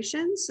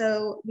restoration.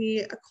 So we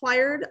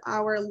acquired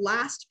our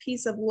last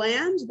piece of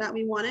land that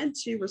we wanted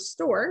to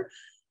restore.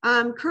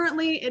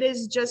 Currently, it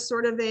is just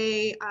sort of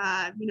a,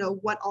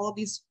 what all of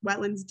these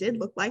wetlands did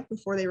look like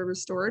before they were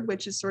restored,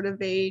 which is sort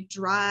of a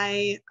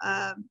dry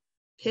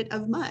pit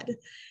of mud.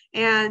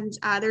 And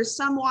there's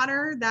some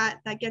water that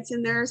gets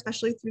in there,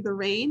 especially through the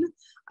rain.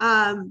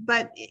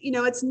 But,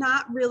 it's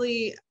not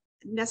really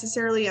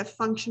necessarily a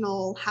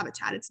functional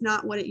habitat. It's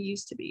not what it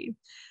used to be.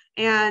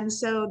 And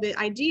so the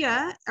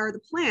idea or the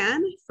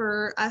plan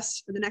for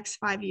us for the next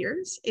 5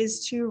 years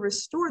is to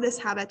restore this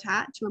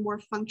habitat to a more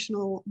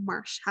functional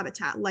marsh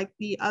habitat like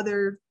the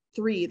other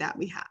 3 that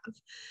we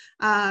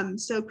have.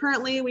 So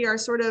currently we are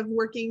sort of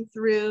working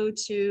through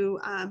to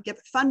get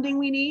the funding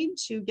we need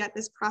to get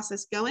this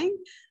process going.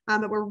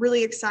 But we're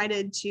really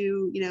excited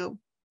to,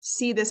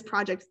 see this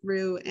project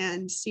through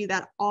and see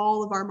that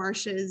all of our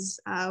marshes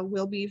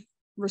will be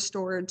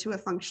restored to a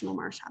functional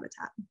marsh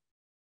habitat.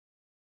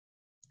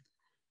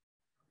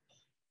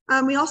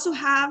 We also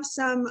have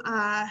some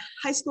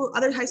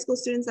other high school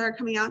students that are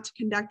coming out to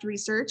conduct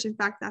research. In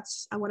fact,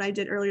 that's what I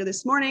did earlier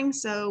this morning.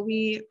 So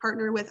we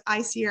partner with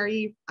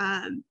ICRE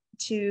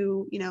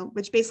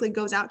which basically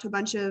goes out to a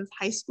bunch of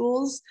high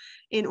schools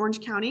in Orange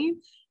County.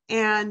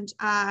 And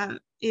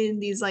in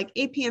these like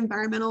AP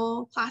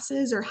environmental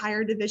classes or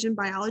higher division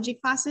biology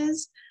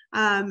classes,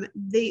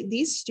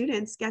 these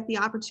students get the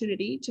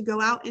opportunity to go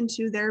out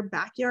into their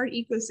backyard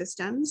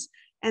ecosystems,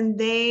 and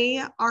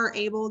they are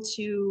able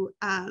to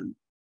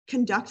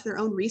conduct their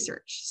own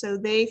research. So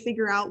they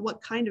figure out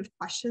what kind of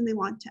question they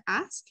want to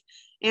ask,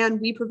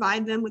 and we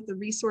provide them with the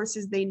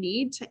resources they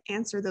need to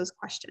answer those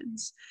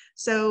questions.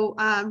 So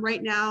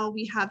right now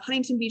we have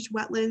Huntington Beach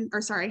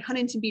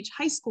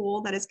High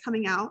School that is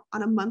coming out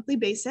on a monthly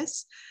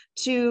basis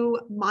to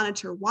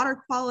monitor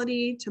water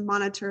quality, to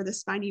monitor the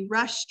spiny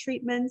rush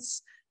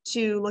treatments,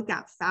 to look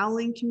at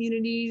fowling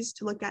communities,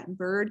 to look at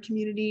bird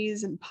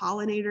communities and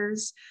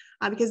pollinators,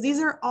 because these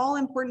are all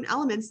important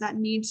elements that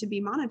need to be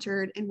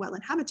monitored in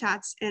wetland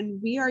habitats.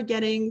 And we are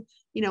getting,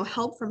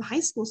 help from high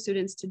school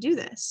students to do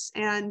this.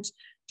 And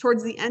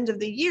towards the end of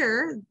the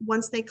year,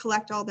 once they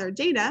collect all their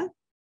data,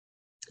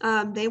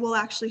 they will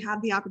actually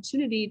have the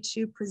opportunity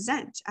to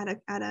present at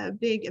a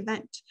big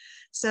event.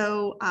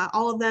 So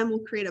all of them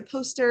will create a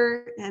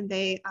poster, and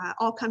they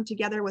all come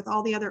together with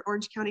all the other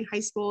Orange County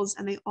high schools,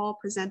 and they all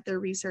present their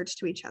research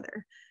to each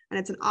other. And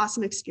it's an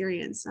awesome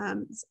experience.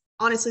 It's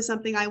honestly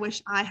something I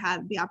wish I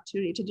had the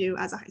opportunity to do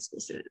as a high school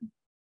student.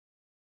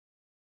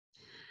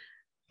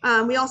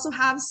 We also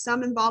have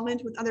some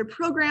involvement with other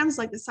programs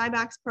like the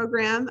CyBax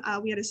program.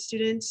 We had a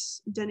student,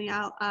 Danny,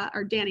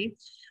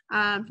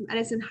 from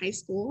Edison High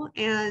School.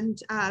 And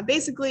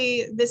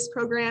basically this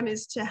program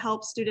is to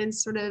help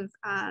students sort of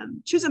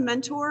choose a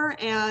mentor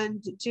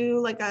and do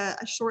like a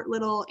short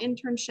little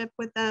internship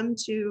with them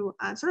to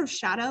sort of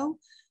shadow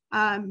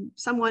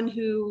someone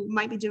who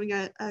might be doing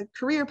a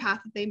career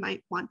path that they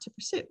might want to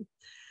pursue.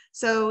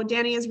 So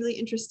Danny is really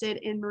interested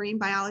in marine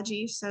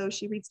biology. So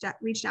she reached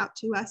out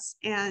to us,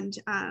 and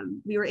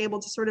we were able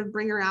to sort of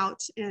bring her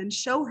out and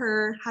show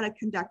her how to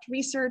conduct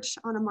research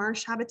on a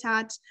marsh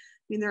habitat.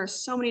 I mean, there are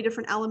so many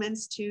different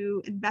elements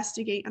to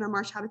investigate in our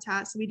marsh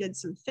habitat. So we did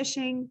some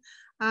fishing.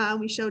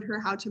 We showed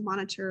her how to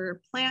monitor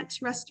plant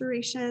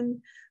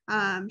restoration.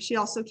 She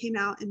also came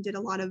out and did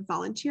a lot of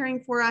volunteering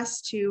for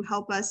us to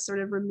help us sort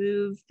of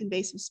remove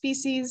invasive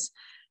species.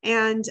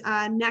 And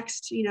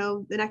next,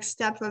 the next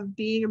step of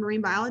being a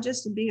marine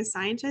biologist and being a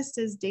scientist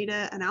is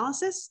data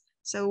analysis.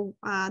 So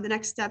the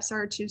next steps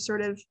are to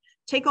sort of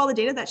take all the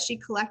data that she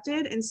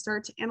collected and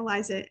start to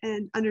analyze it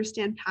and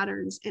understand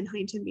patterns in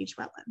Huntington Beach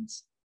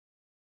wetlands.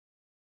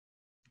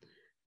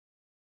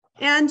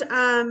 And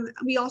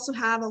we also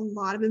have a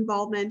lot of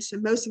involvement,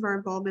 and most of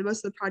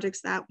the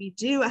projects that we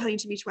do at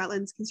Huntington Beach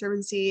Wetlands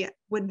Conservancy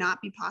would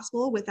not be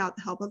possible without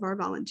the help of our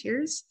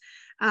volunteers.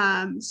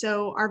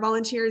 So our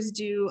volunteers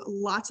do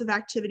lots of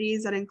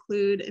activities that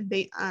include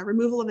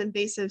removal of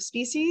invasive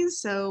species.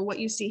 So what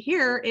you see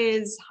here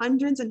is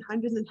hundreds and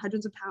hundreds and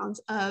hundreds of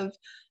pounds of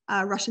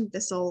Russian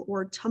thistle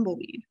or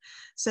tumbleweed.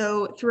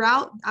 So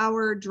throughout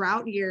our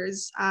drought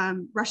years,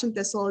 Russian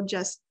thistle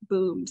just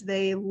boomed.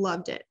 They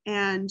loved it,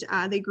 and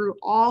they grew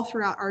all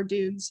throughout our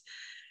dunes.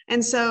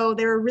 And so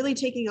they were really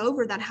taking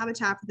over that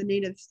habitat for the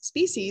native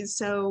species.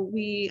 So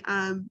we,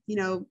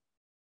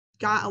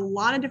 got a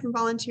lot of different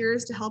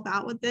volunteers to help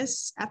out with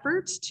this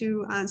effort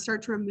to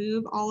start to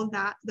remove all of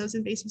those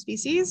invasive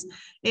species.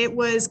 It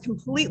was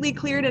completely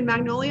cleared in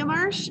Magnolia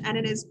Marsh, and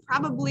it is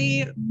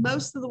probably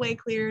most of the way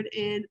cleared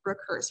in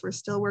Brookhurst. We're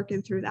still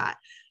working through that,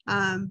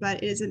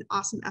 but it is an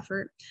awesome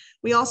effort.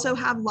 We also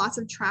have lots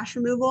of trash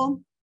removal,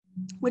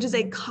 which is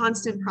a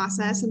constant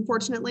process,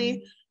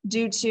 unfortunately,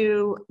 due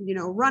to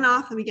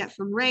runoff that we get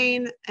from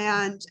rain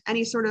and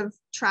any sort of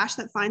trash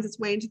that finds its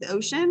way into the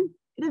ocean.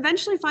 It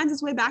eventually finds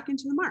its way back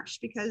into the marsh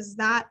because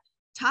that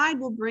tide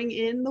will bring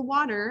in the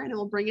water and it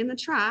will bring in the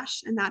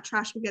trash, and that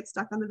trash will get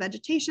stuck on the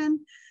vegetation,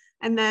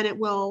 and then it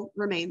will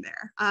remain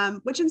there,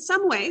 which in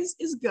some ways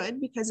is good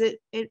because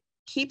it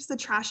keeps the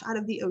trash out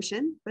of the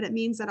ocean, but it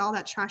means that all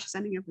that trash is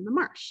ending up in the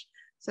marsh.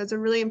 So it's a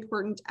really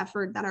important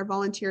effort that our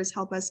volunteers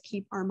help us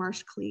keep our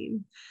marsh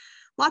clean.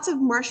 Lots of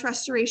marsh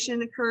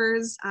restoration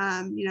occurs,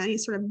 any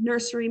sort of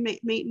nursery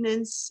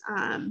maintenance.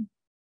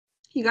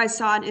 You guys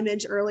saw an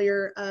image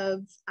earlier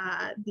of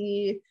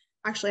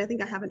actually, I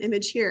think I have an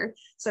image here.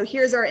 So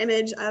here's our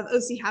image of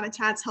OC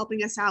Habitats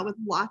helping us out with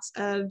lots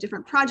of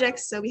different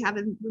projects. So we have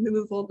a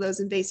removal of those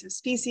invasive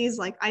species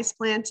like ice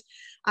plant.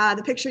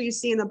 The picture you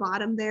see in the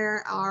bottom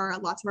there are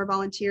lots of our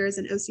volunteers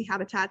and OC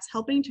Habitats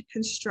helping to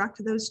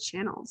construct those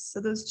channels. So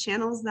those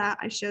channels that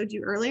I showed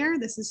you earlier,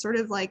 this is sort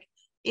of like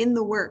in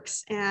the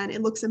works, and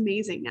it looks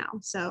amazing now.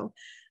 So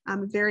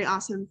very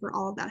awesome for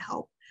all of that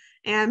help.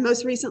 And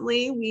most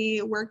recently,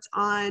 we worked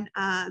on,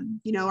 our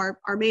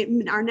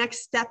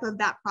next step of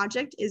that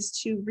project is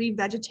to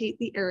revegetate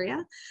the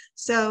area.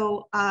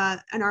 So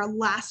in our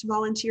last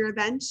volunteer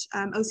event,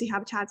 OC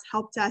Habitats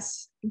helped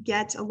us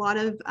get a lot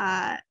of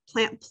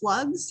plant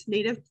plugs,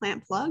 native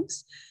plant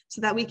plugs, so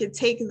that we could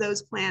take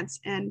those plants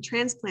and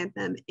transplant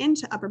them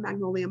into Upper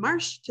Magnolia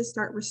Marsh to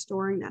start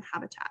restoring that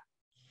habitat.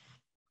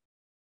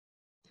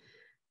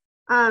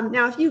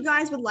 Now, if you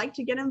guys would like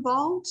to get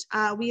involved,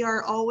 we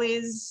are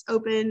always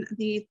open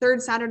the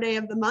third Saturday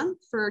of the month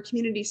for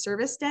Community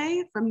Service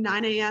Day from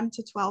 9 a.m.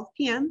 to 12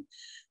 p.m.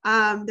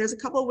 There's a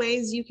couple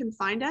ways you can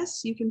find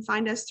us. You can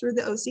find us through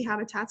the OC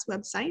Habitats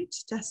website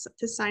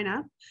to sign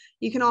up.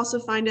 You can also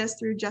find us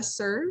through Just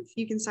Serve.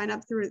 You can sign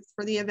up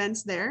for the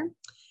events there.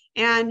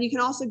 And you can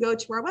also go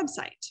to our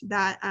website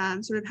that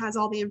sort of has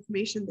all the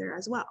information there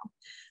as well.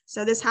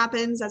 So this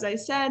happens, as I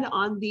said,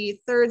 on the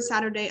third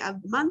Saturday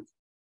of the month.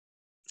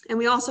 And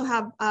we also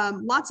have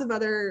lots of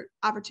other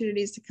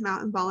opportunities to come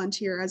out and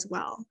volunteer as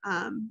well.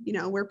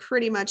 We're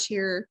pretty much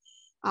here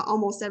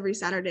almost every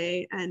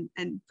Saturday and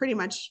pretty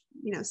much,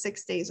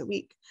 6 days a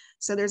week.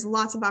 So there's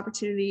lots of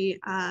opportunity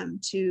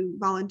to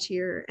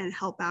volunteer and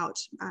help out,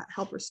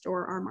 help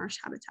restore our marsh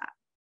habitat.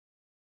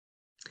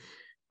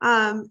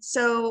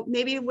 So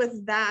maybe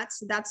with that,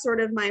 that's sort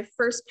of my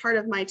first part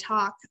of my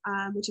talk,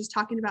 which is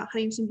talking about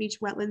Huntington Beach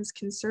Wetlands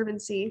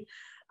Conservancy.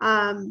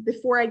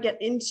 Before I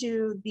get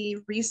into the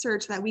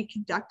research that we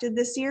conducted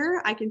this year,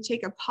 I can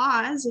take a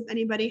pause if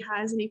anybody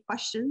has any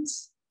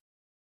questions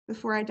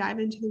before I dive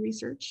into the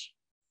research.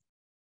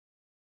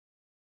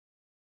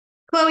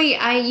 Chloe,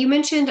 you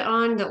mentioned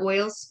on the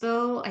oil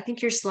spill, I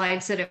think your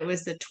slide said it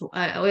was the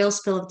oil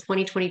spill of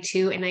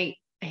 2022, and I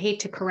hate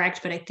to correct,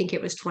 but I think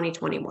it was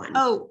 2021.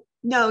 Oh,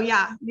 no,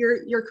 yeah,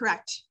 you're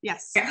correct.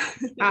 Yes, yeah.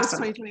 It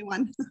Awesome. was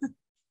 2021.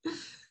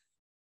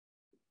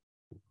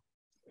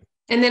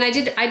 And then I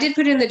did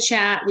put in the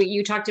chat,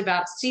 you talked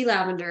about sea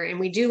lavender, and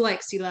we do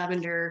like sea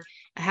lavender.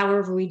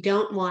 However, we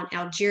don't want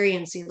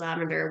Algerian sea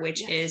lavender,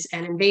 which is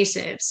an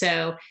invasive.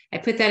 So I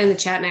put that in the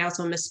chat, and I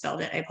also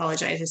misspelled it. I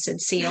apologize. I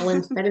said seal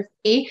instead of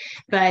sea.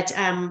 But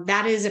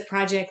that is a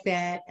project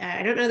that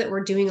I don't know that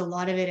we're doing a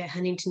lot of it at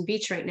Huntington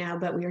Beach right now,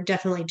 but we are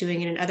definitely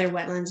doing it in other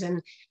wetlands.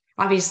 And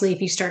obviously,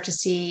 if you start to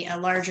see a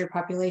larger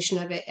population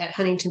of it at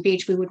Huntington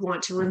Beach, we would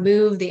want to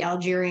remove the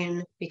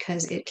Algerian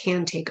because it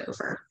can take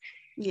over.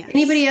 Yes.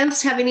 Anybody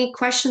else have any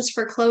questions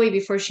for Chloe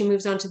before she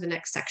moves on to the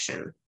next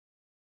section?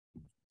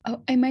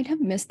 Oh, I might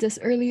have missed this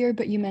earlier,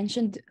 but you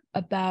mentioned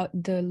about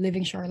the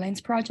Living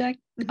Shorelines project.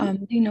 Do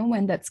you know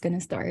when that's going to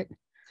start?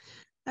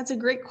 That's a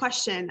great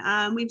question.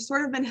 We've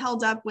sort of been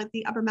held up with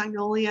the Upper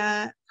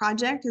Magnolia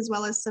project, as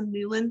well as some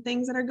Newland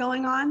things that are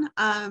going on.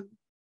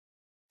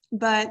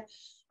 But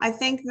I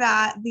think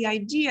that the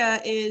idea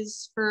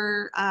is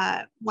for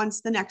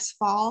once the next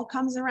fall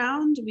comes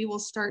around, we will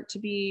start to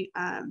be,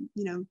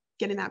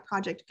 getting that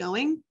project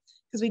going,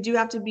 because we do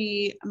have to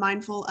be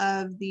mindful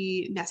of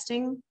the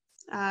nesting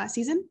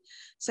season.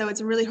 So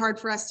it's really hard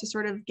for us to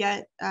sort of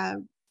get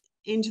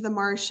into the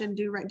marsh and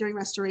during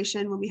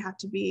restoration when we have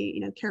to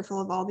be,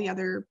 careful of all the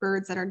other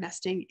birds that are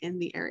nesting in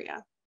the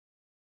area.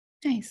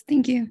 Nice,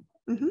 thank you.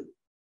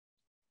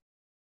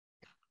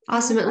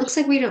 Awesome. It looks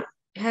like we don't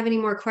have any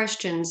more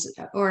questions,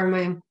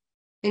 or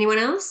anyone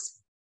else?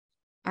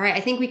 All right, I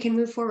think we can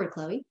move forward,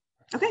 Chloe.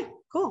 Okay,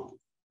 cool.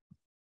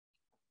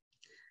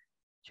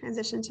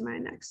 Transition to my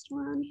next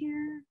one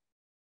here.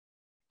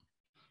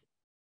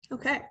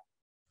 Okay.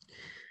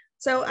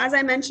 So as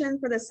I mentioned,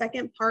 for the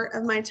second part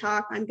of my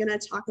talk, I'm going to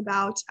talk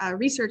about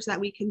research that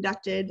we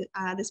conducted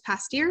this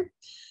past year.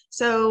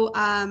 So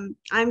I'm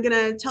going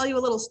to tell you a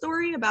little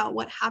story about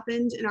what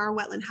happened in our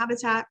wetland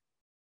habitat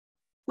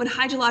when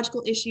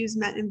hydrological issues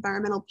met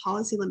environmental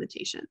policy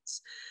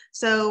limitations.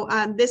 So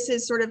this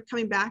is sort of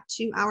coming back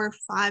to our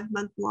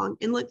 5-month-long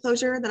inlet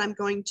closure that I'm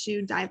going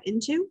to dive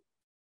into.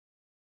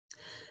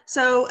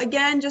 So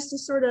again, just to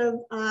sort of,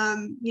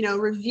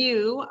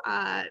 review,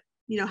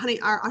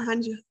 our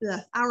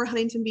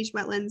Huntington Beach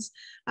wetlands,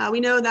 we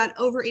know that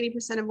over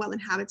 80% of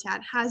wetland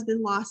habitat has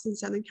been lost in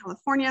Southern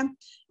California.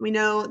 We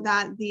know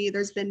that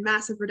there's been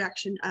massive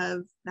reduction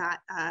of that,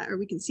 or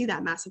we can see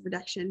that massive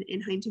reduction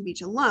in Huntington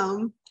Beach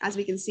alone, as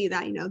we can see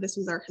that, this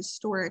was our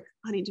historic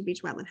Huntington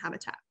Beach wetland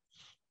habitat.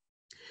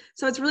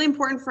 So it's really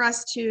important for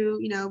us to,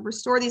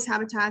 restore these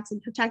habitats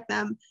and protect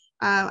them,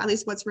 at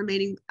least what's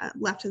remaining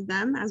left of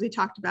them. As we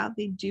talked about,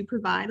 they do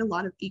provide a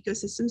lot of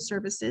ecosystem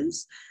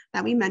services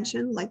that we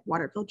mentioned, like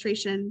water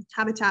filtration,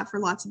 habitat for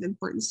lots of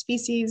important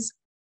species,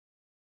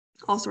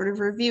 all sort of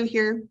review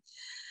here.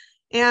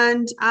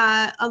 And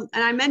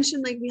I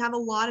mentioned, like, we have a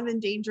lot of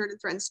endangered and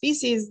threatened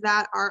species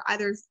that are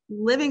either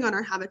living on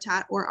our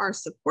habitat or are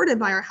supported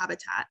by our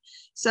habitat.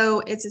 So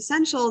it's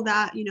essential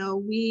that,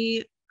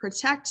 we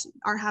protect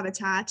our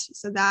habitat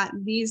so that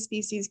these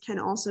species can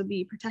also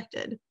be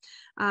protected,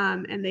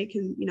 and they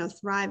can,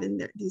 thrive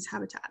in these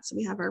habitats. So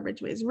we have our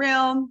Ridgway's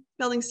rail,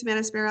 building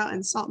savanna sparrow,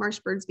 and salt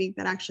marsh birdsbeak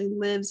that actually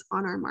lives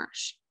on our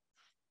marsh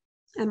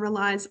and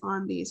relies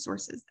on these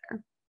sources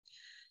there.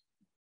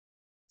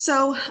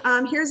 So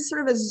here's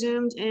sort of a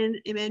zoomed in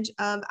image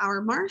of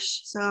our marsh.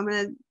 So I'm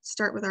going to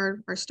start with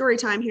our story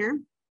time here.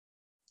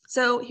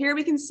 So here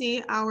we can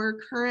see our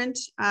current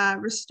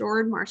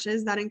restored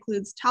marshes. That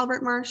includes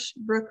Talbert Marsh,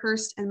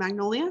 Brookhurst, and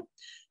Magnolia.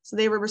 So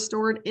they were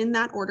restored in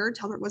that order.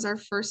 Talbert was our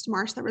first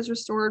marsh that was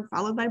restored,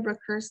 followed by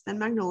Brookhurst, then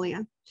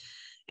Magnolia.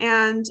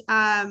 And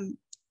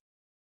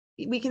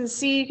you can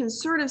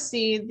sort of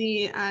see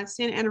the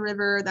Santa Ana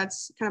River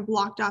that's kind of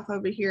blocked off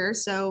over here.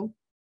 So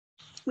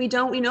we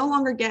no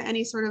longer get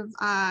any sort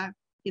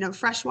of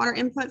freshwater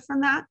input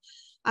from that.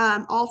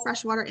 All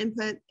freshwater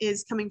input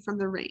is coming from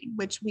the rain,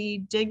 which we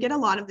did get a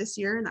lot of this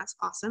year, and that's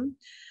awesome.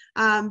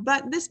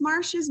 But this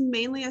marsh is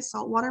mainly a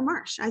saltwater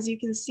marsh. As you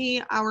can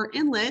see, our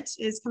inlet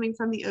is coming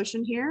from the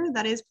ocean here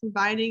that is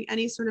providing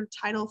any sort of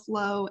tidal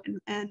flow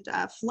and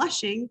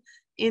flushing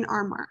in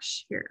our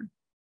marsh here.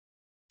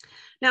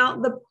 Now,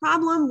 the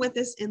problem with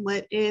this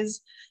inlet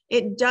is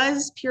it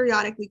does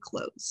periodically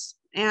close.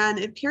 And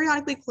it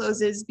periodically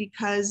closes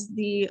because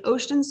the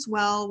ocean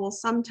swell will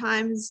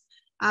sometimes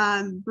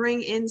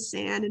bring in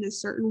sand in a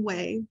certain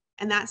way,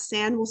 and that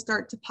sand will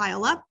start to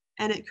pile up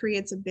and it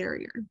creates a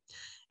barrier.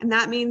 And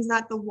that means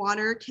that the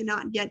water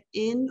cannot get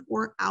in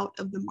or out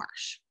of the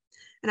marsh.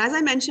 And as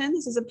I mentioned,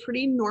 this is a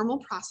pretty normal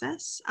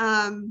process.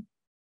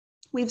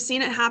 We've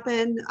seen it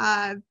happen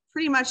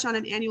pretty much on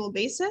an annual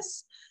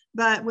basis,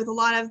 but with a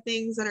lot of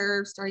things that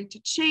are starting to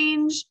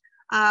change,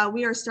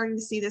 we are starting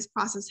to see this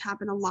process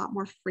happen a lot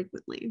more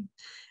frequently.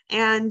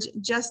 And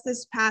just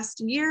this past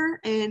year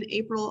on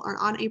April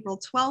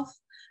 12th,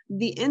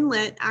 the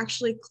inlet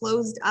actually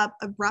closed up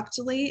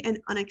abruptly and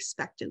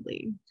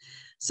unexpectedly.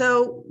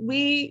 So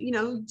we,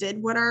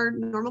 did what our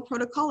normal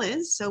protocol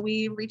is. So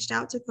we reached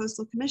out to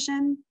Coastal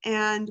Commission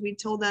and we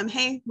told them,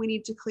 hey, we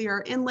need to clear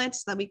our inlet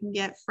so that we can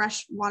get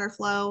fresh water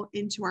flow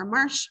into our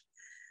marsh.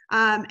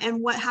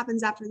 And what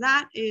happens after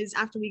that is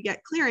after we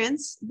get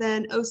clearance,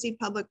 then OC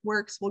Public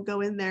Works will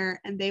go in there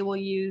and they will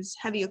use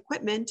heavy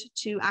equipment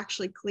to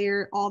actually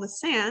clear all the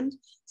sand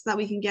so that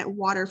we can get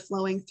water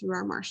flowing through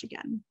our marsh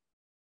again.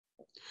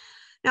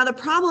 Now, the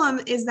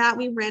problem is that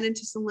we ran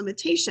into some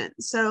limitations.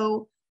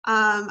 So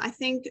I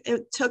think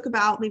it took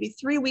about maybe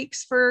 3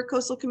 weeks for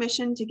Coastal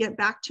Commission to get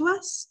back to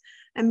us.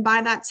 And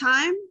by that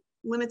time,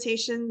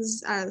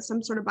 limitations,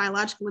 some sort of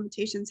biological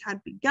limitations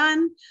had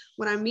begun.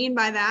 What I mean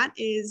by that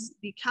is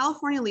the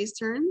California least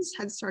terns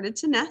had started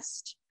to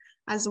nest,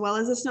 as well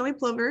as the snowy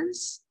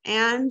plovers,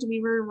 and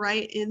we were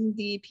right in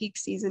the peak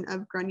season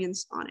of grunion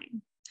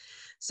spawning.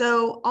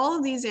 So all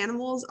of these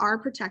animals are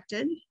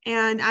protected,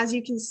 and as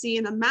you can see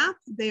in the map,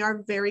 they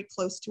are very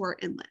close to our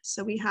inlet.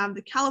 So we have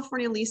the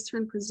California least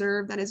tern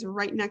preserve that is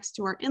right next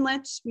to our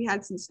inlet. We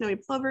had some snowy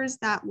plovers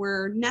that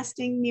were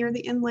nesting near the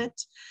inlet.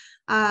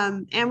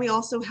 And we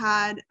also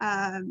had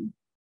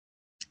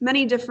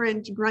many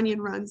different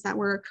grunion runs that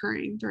were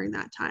occurring during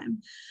that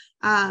time.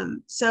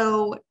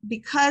 So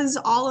because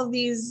all of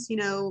these,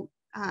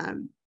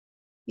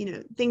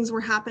 things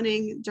were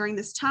happening during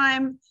this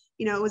time,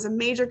 it was a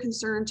major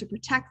concern to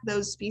protect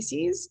those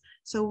species.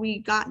 So we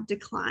got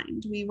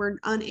declined. We were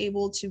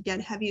unable to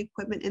get heavy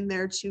equipment in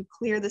there to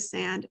clear the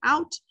sand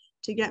out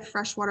to get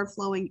fresh water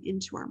flowing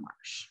into our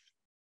marsh.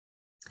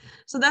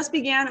 So thus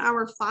began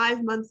our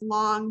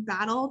 5-month-long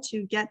battle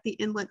to get the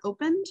inlet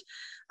opened,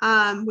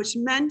 which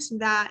meant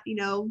that,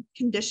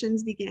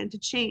 conditions began to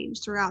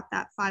change throughout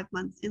that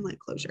 5-month inlet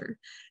closure.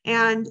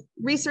 And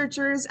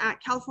researchers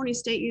at California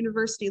State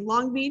University,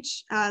 Long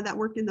Beach, that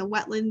worked in the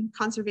Wetland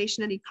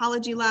Conservation and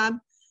Ecology Lab,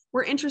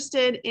 were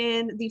interested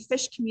in the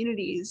fish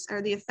communities,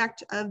 or the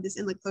effect of this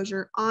inlet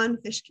closure on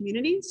fish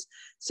communities.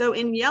 So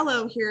in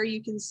yellow here,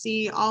 you can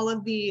see all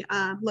of the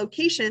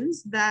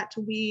locations that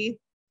we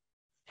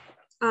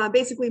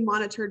basically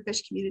monitored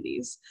fish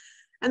communities.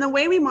 And the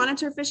way we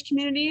monitor fish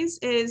communities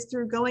is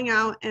through going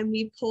out and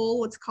we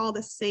pull what's called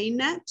a seine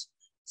net.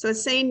 So a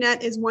seine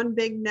net is one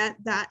big net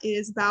that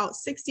is about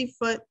 60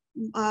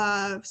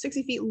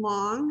 feet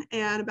long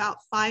and about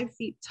 5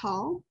 feet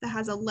tall, that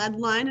has a lead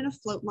line and a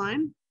float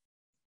line.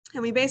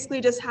 And we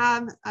basically just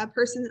have a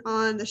person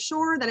on the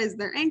shore that is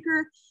their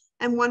anchor,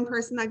 and one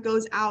person that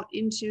goes out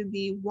into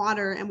the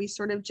water, and we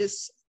sort of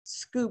just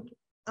scoop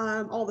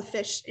all the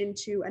fish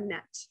into a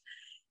net.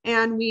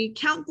 And we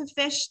count the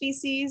fish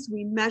species,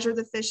 we measure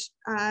the fish,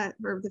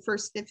 or the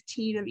first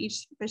 15 of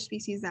each fish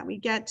species that we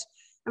get,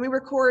 and we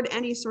record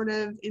any sort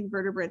of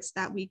invertebrates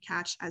that we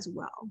catch as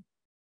well.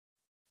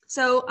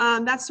 So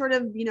that's sort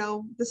of,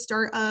 the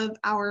start of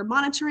our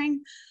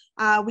monitoring.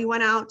 We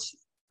went out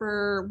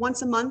for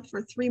once a month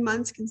for 3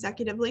 months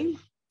consecutively.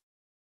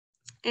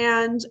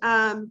 And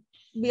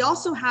we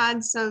also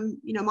had some,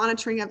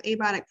 monitoring of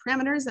abiotic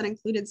parameters that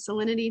included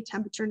salinity,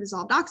 temperature, and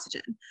dissolved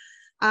oxygen.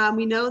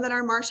 We know that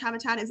our marsh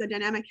habitat is a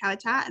dynamic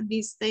habitat.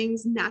 These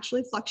things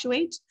naturally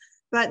fluctuate,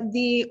 but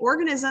the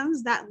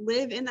organisms that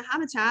live in the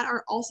habitat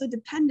are also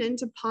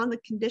dependent upon the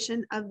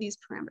condition of these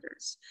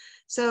parameters.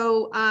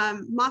 So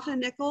Moffatt &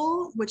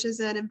 Nichol, which is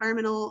an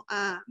environmental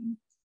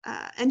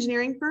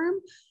engineering firm,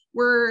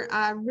 were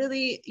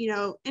really,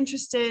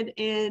 interested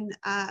in,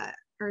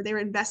 or they were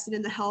invested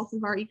in the health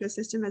of our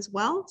ecosystem as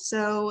well.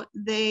 So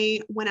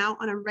they went out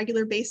on a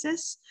regular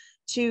basis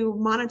to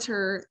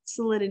monitor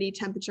salinity,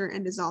 temperature,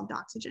 and dissolved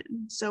oxygen.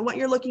 So what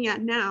you're looking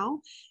at now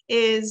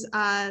is,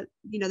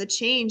 the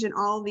change in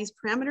all of these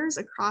parameters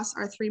across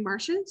our 3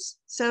 marshes.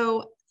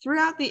 So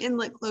throughout the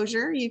inlet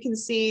closure, you can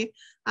see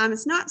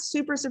it's not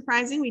super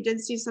surprising. We did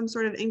see some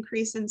sort of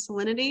increase in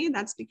salinity.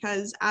 That's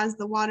because as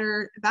the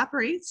water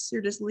evaporates,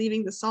 you're just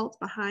leaving the salt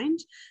behind.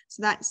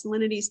 So that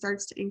salinity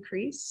starts to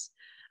increase.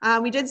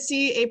 We did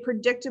see a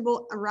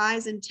predictable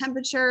rise in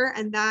temperature,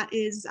 and that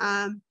is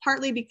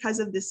partly because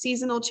of the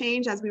seasonal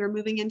change as we were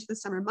moving into the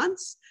summer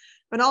months.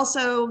 But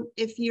also,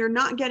 if you're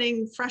not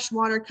getting fresh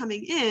water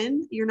coming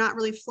in, you're not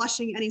really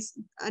flushing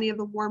any of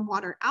the warm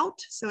water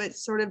out. So it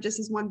sort of just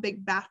is one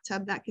big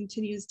bathtub that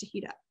continues to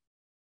heat up.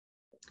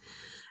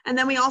 And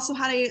then we also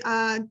had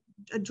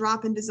a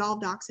drop in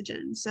dissolved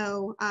oxygen.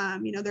 So,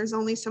 there's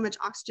only so much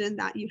oxygen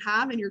that you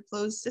have in your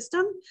closed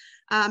system.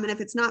 And if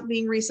it's not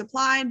being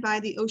resupplied by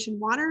the ocean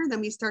water,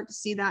 then we start to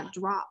see that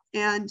drop.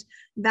 And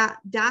that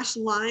dashed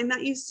line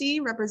that you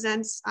see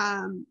represents,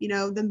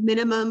 the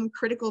minimum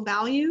critical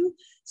value.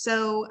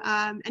 So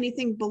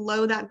anything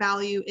below that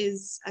value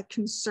is a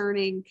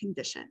concerning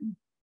condition.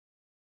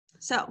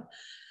 So,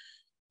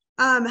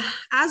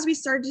 as we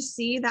started to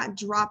see that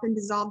drop in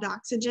dissolved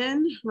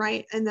oxygen,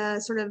 right, in the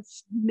sort of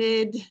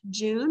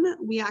mid-June,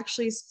 we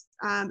actually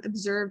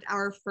observed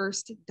our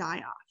first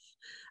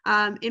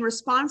die-off. In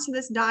response to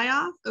this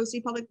die-off,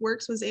 OC Public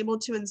Works was able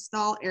to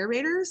install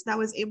aerators that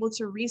was able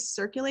to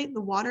recirculate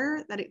the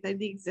water,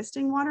 the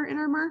existing water in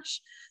our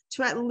marsh,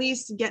 to at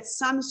least get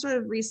some sort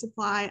of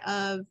resupply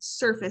of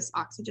surface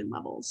oxygen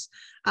levels.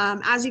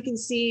 As you can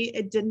see,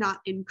 it did not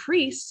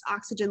increase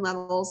oxygen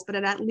levels, but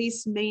it at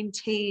least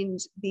maintained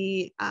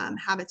the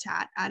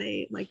habitat at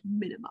a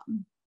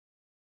minimum.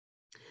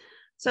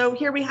 So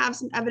here we have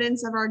some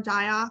evidence of our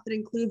die-off that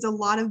includes a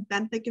lot of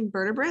benthic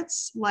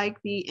invertebrates,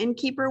 like the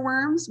innkeeper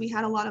worms. We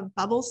had a lot of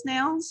bubble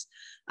snails.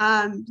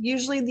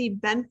 Usually the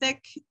benthic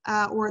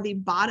or the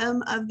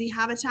bottom of the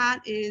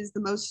habitat is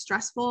the most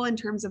stressful in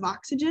terms of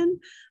oxygen.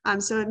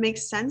 So it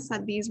makes sense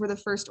that these were the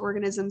first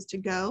organisms to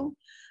go.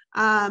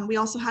 We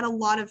also had a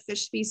lot of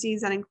fish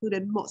species that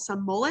included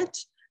some mullet,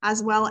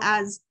 as well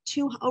as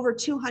over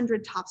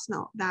 200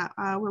 topsmelt that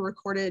were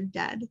recorded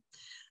dead.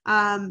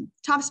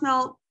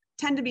 Topsmelt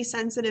tend to be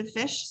sensitive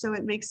fish, so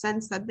it makes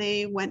sense that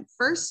they went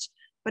first,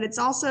 but it's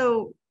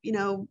also,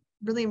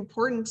 really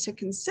important to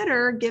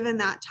consider given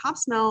that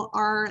topsmelt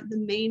are the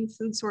main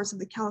food source of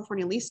the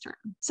California leastern.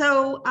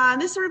 So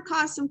this sort of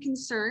caused some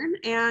concern,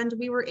 and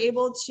we were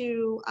able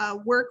to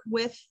work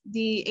with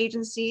the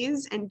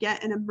agencies and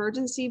get an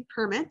emergency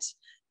permit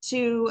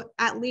to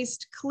at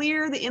least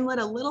clear the inlet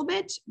a little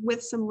bit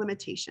with some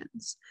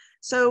limitations.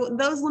 So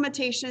those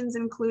limitations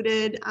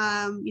included,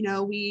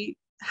 we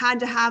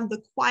had to have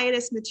the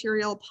quietest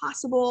material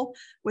possible,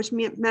 which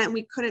meant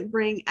we couldn't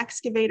bring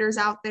excavators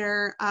out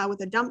there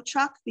with a dump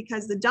truck,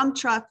 because the dump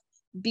truck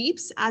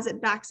beeps as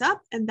it backs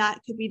up, and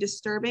that could be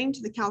disturbing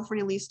to the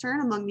California least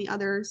tern among the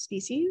other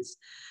species.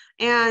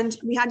 And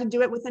we had to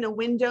do it within a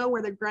window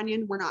where the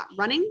grunion were not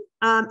running.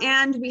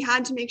 And we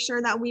had to make sure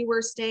that we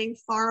were staying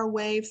far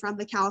away from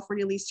the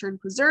California least tern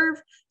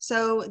preserve.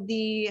 So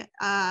the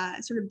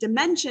sort of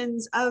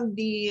dimensions of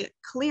the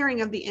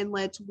clearing of the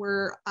inlet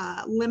were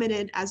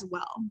limited as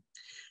well.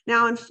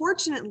 Now,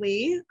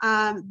 unfortunately,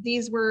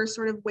 these were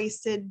sort of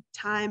wasted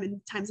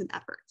times and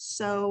efforts.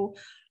 So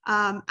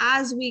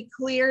as we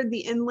cleared the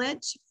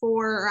inlet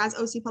or as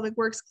OC Public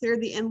Works cleared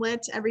the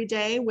inlet every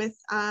day with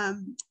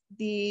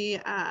the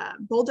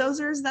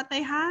bulldozers that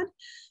they had,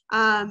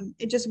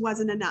 it just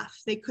wasn't enough.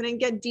 They couldn't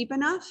get deep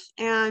enough,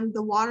 and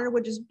the water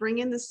would just bring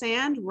in the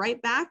sand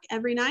right back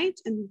every night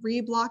and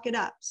re-block it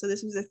up. So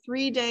this was a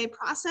 3-day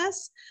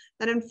process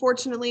that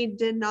unfortunately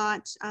did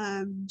not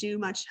do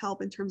much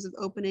help in terms of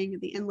opening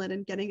the inlet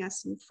and getting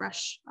us some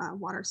fresh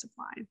water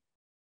supply.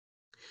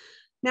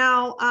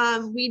 Now,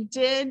 we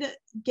did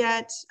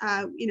get,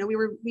 we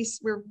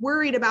were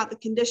worried about the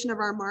condition of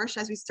our marsh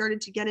as we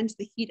started to get into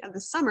the heat of the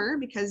summer,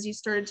 because you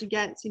started to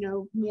get,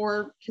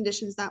 more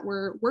conditions that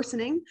were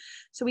worsening.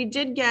 So we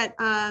did get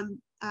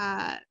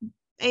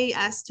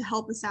AES to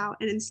help us out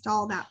and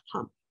install that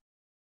pump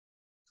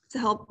to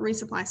help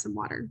resupply some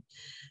water.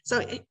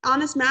 So on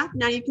this map,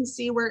 now you can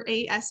see where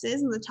AES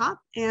is in the top,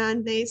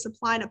 and they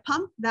supplied a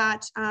pump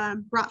that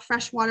brought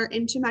fresh water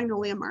into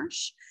Magnolia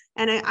Marsh.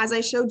 And as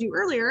I showed you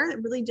earlier,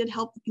 it really did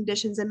help the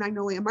conditions in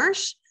Magnolia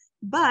Marsh.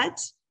 But,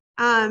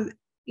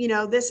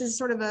 this is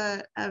sort of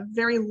a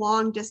very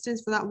long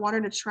distance for that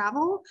water to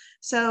travel.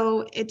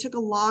 So it took a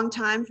long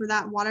time for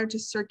that water to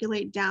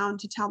circulate down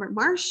to Talbot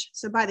Marsh.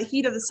 So by the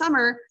heat of the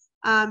summer,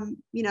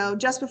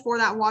 just before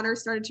that water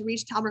started to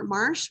reach Talbot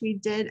Marsh, we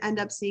did end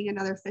up seeing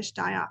another fish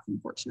die off,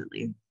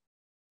 unfortunately.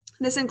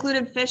 This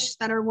included fish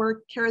that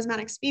were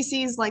charismatic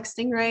species like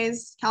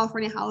stingrays,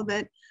 California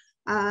halibut,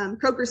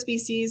 croaker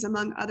species,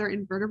 among other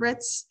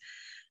invertebrates.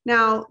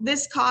 Now,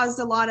 this caused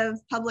a lot of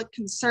public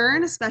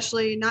concern,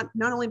 especially not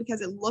only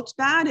because it looked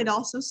bad, it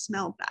also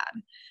smelled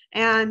bad.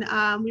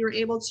 And we were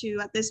able to,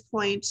 at this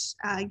point,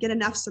 get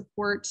enough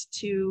support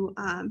to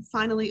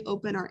finally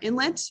open our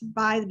inlet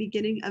by the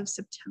beginning of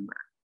September.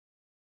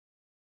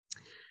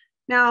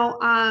 Now,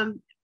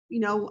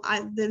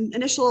 the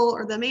initial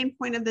or the main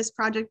point of this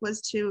project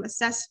was to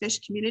assess fish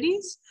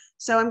communities.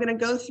 So I'm going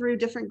to go through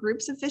different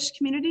groups of fish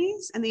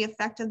communities and the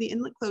effect of the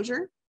inlet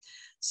closure.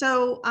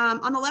 So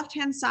on the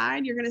left-hand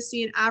side, you're going to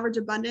see an average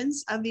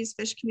abundance of these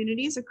fish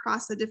communities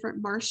across the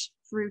different marsh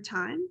through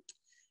time.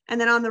 And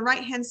then on the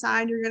right-hand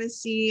side, you're going to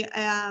see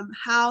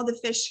how the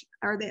fish,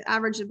 or the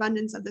average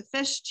abundance of the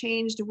fish,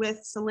 changed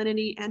with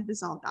salinity and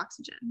dissolved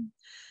oxygen.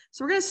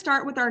 So we're going to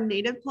start with our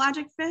native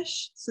pelagic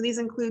fish. So these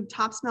include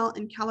topsmelt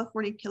and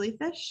California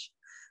killifish.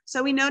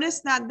 So we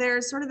noticed that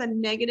there's sort of a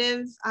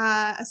negative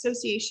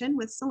association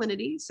with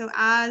salinity. So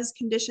as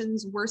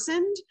conditions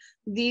worsened,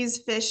 these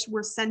fish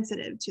were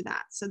sensitive to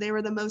that. So they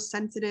were the most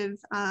sensitive,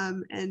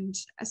 and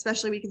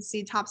especially we can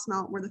see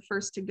topsmelt were the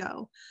first to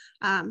go.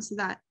 So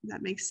that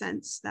makes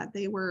sense that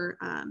they were,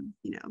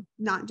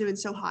 not doing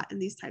so hot in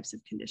these types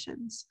of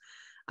conditions.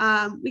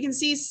 We can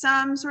see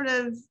some sort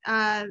of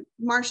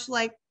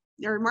marsh-like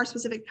or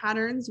marsh-specific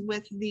patterns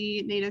with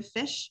the native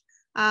fish.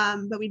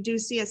 But we do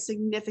see a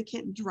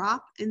significant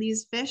drop in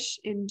these fish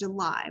in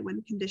July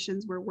when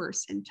conditions were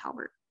worse in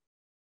Talbot.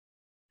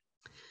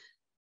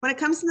 When it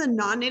comes to the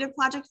non-native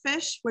pelagic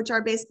fish, which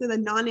are basically the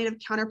non-native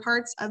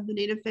counterparts of the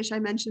native fish I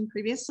mentioned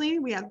previously,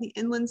 we have the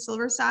inland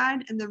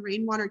silverside and the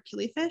rainwater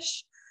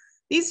killifish.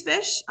 These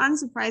fish,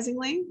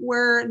 unsurprisingly,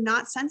 were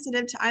not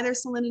sensitive to either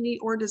salinity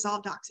or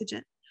dissolved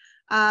oxygen.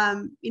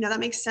 That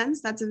makes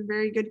sense. That's a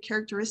very good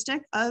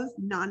characteristic of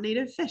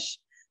non-native fish.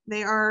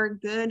 They are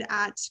good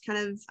at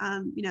kind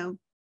of,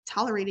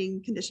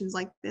 tolerating conditions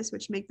like this,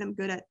 which make them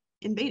good at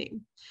invading.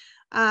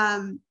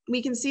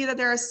 We can see that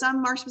there are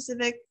some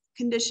marsh-specific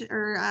condition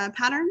or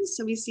patterns.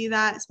 So we see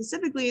that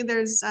specifically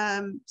there's,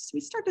 we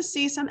start to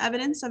see some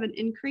evidence of an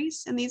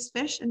increase in these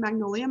fish in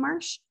Magnolia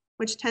Marsh,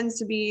 which tends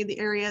to be the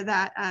area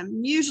that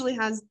usually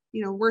has,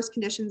 worse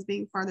conditions,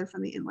 being farther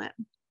from the inlet.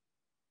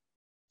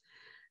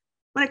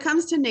 When it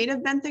comes to native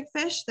benthic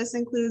fish, this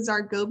includes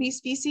our goby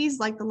species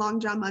like the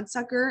longjaw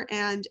mudsucker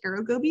and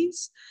arrow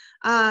gobies.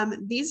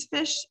 These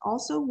fish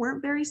also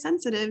weren't very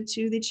sensitive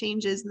to the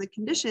changes in the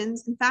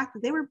conditions. In fact,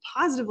 they were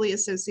positively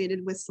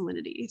associated with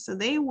salinity. So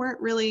they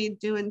weren't really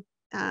doing,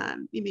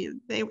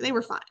 they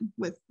were fine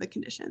with the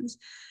conditions.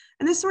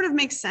 And this sort of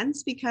makes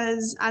sense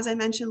because, as I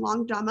mentioned,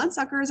 longjaw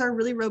mudsuckers are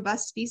really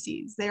robust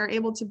species. They are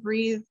able to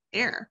breathe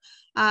air,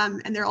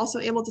 and they're also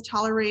able to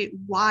tolerate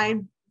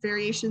wide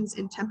variations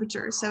in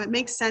temperature. So it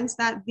makes sense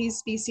that these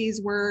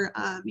species were,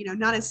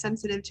 not as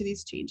sensitive to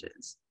these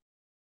changes.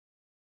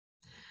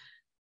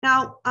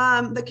 Now,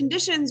 the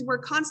conditions were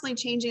constantly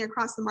changing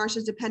across the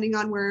marshes depending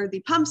on where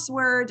the pumps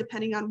were,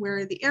 depending on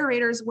where the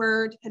aerators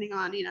were, depending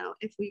on,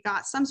 if we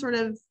got some sort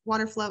of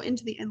water flow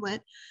into the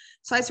inlet.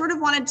 So I sort of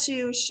wanted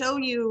to show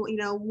you,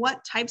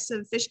 what types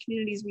of fish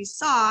communities we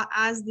saw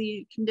as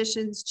the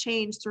conditions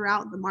changed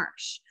throughout the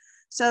marsh.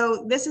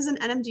 So this is an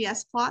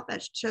NMDS plot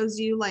that shows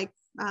you like,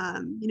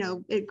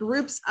 it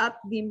groups up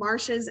the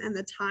marshes and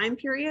the time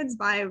periods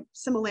by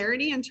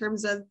similarity in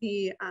terms of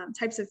the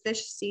types of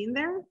fish seen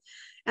there.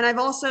 And I've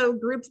also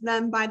grouped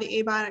them by the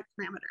abiotic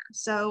parameter.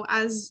 So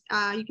as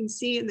you can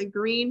see in the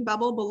green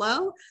bubble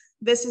below,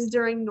 this is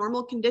during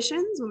normal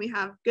conditions when we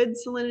have good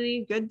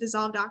salinity, good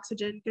dissolved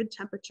oxygen, good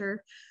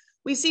temperature.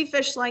 We see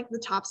fish like the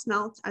top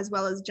smelt, as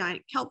well as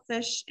giant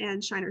kelpfish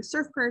and Shiner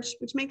surf perch,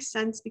 which makes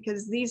sense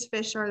because these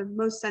fish are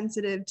most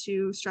sensitive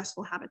to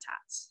stressful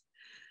habitats.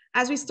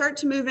 As we start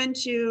to move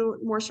into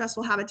more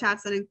stressful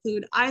habitats that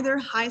include either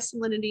high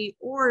salinity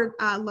or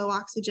low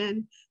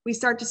oxygen, we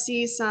start to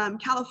see some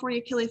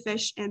California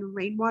killifish and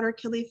rainwater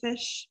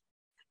killifish.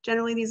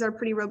 Generally, these are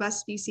pretty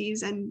robust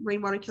species, and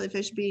rainwater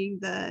killifish being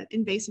the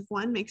invasive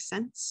one makes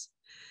sense.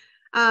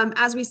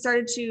 As we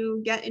started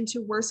to get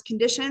into worse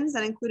conditions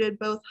that included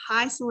both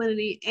high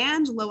salinity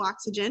and low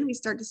oxygen, we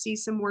start to see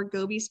some more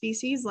goby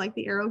species like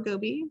the arrow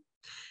goby.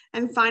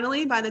 And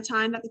finally, by the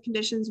time that the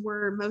conditions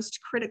were most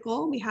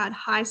critical, we had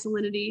high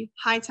salinity,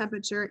 high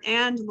temperature,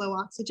 and low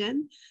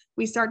oxygen.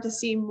 We start to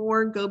see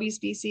more goby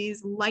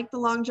species like the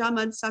longjaw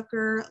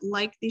mudsucker,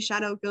 like the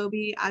shadow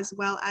goby, as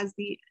well as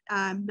the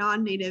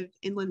non-native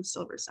inland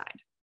silverside.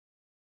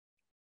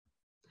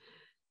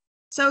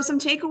 So some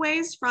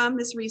takeaways from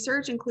this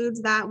research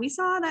includes that we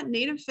saw that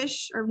native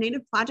fish or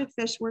native pelagic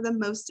fish were the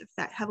most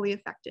heavily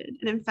affected.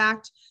 And in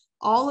fact,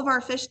 all of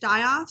our fish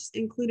die-offs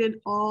included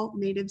all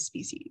native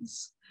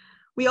species.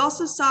 We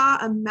also saw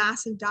a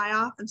massive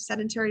die-off of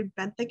sedentary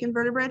benthic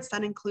invertebrates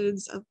that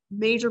includes a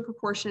major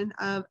proportion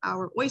of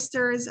our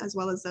oysters, as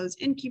well as those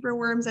innkeeper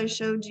worms I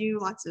showed you,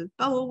 lots of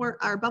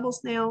bubble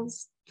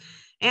snails.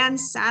 And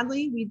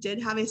sadly, we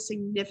did have a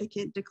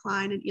significant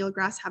decline in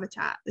eelgrass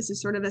habitat. This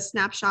is sort of a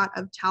snapshot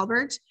of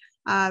Talbert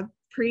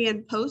pre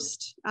and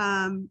post,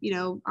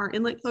 our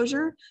inlet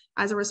closure.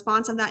 As a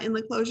response of that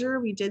inlet closure,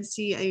 we did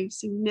see a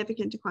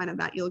significant decline of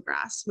that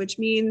eelgrass, which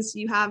means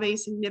you have a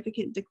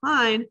significant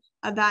decline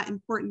of that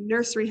important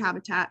nursery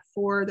habitat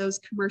for those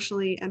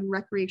commercially and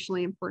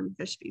recreationally important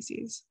fish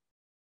species.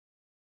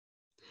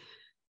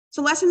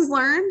 So lessons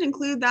learned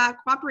include that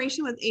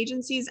cooperation with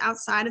agencies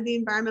outside of the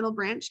environmental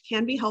branch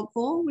can be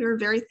helpful. We were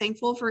very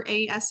thankful for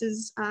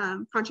AES's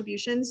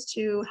contributions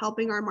to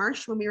helping our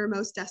marsh when we were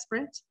most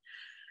desperate.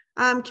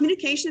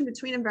 Communication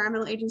between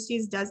environmental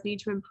agencies does need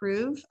to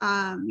improve.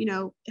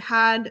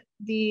 Had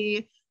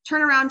the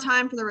turnaround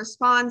time for the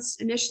response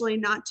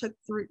initially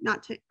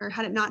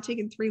had it not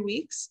taken 3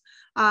 weeks,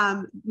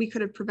 we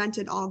could have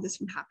prevented all of this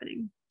from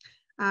happening.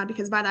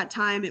 Because by that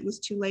time it was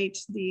too late.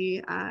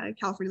 The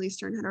California least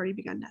tern had already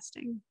begun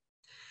nesting.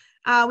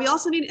 We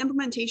also need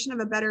implementation of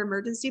a better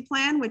emergency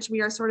plan, which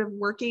we are sort of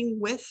working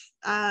with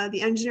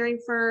the engineering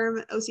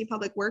firm OC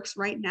Public Works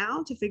right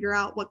now to figure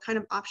out what kind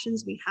of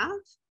options we have.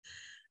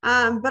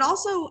 But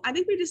also, I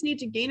think we just need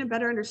to gain a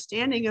better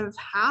understanding of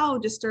how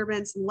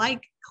disturbance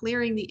like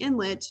clearing the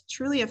inlet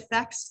truly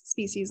affects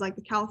species like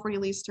the California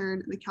least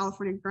tern, the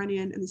California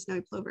grunion, and the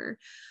snowy plover.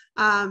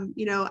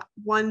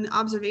 One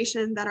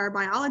observation that our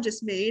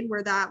biologists made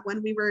were that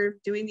when we were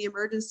doing the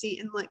emergency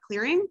inlet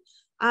clearing,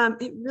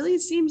 it really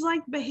seems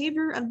like the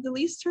behavior of the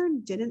least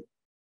tern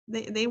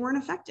they weren't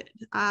affected.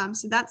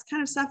 So that's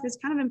kind of stuff is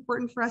kind of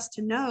important for us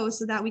to know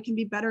so that we can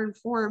be better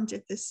informed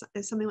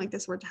if something like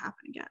this were to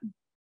happen again.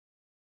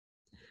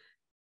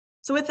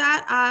 So with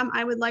that,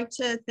 I would like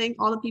to thank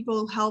all the people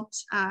who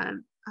helped,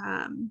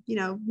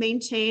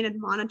 maintain and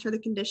monitor the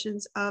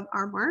conditions of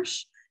our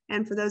marsh.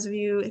 And for those of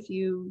you, if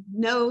you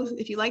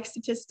like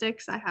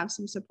statistics, I have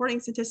some supporting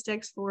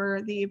statistics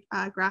for the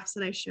graphs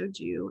that I showed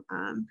you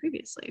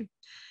previously.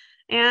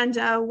 And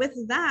with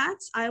that,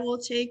 I will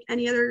take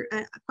any other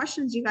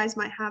questions you guys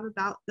might have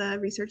about the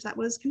research that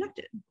was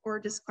conducted, or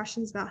just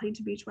questions about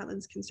Huntington Beach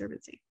Wetlands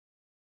Conservancy.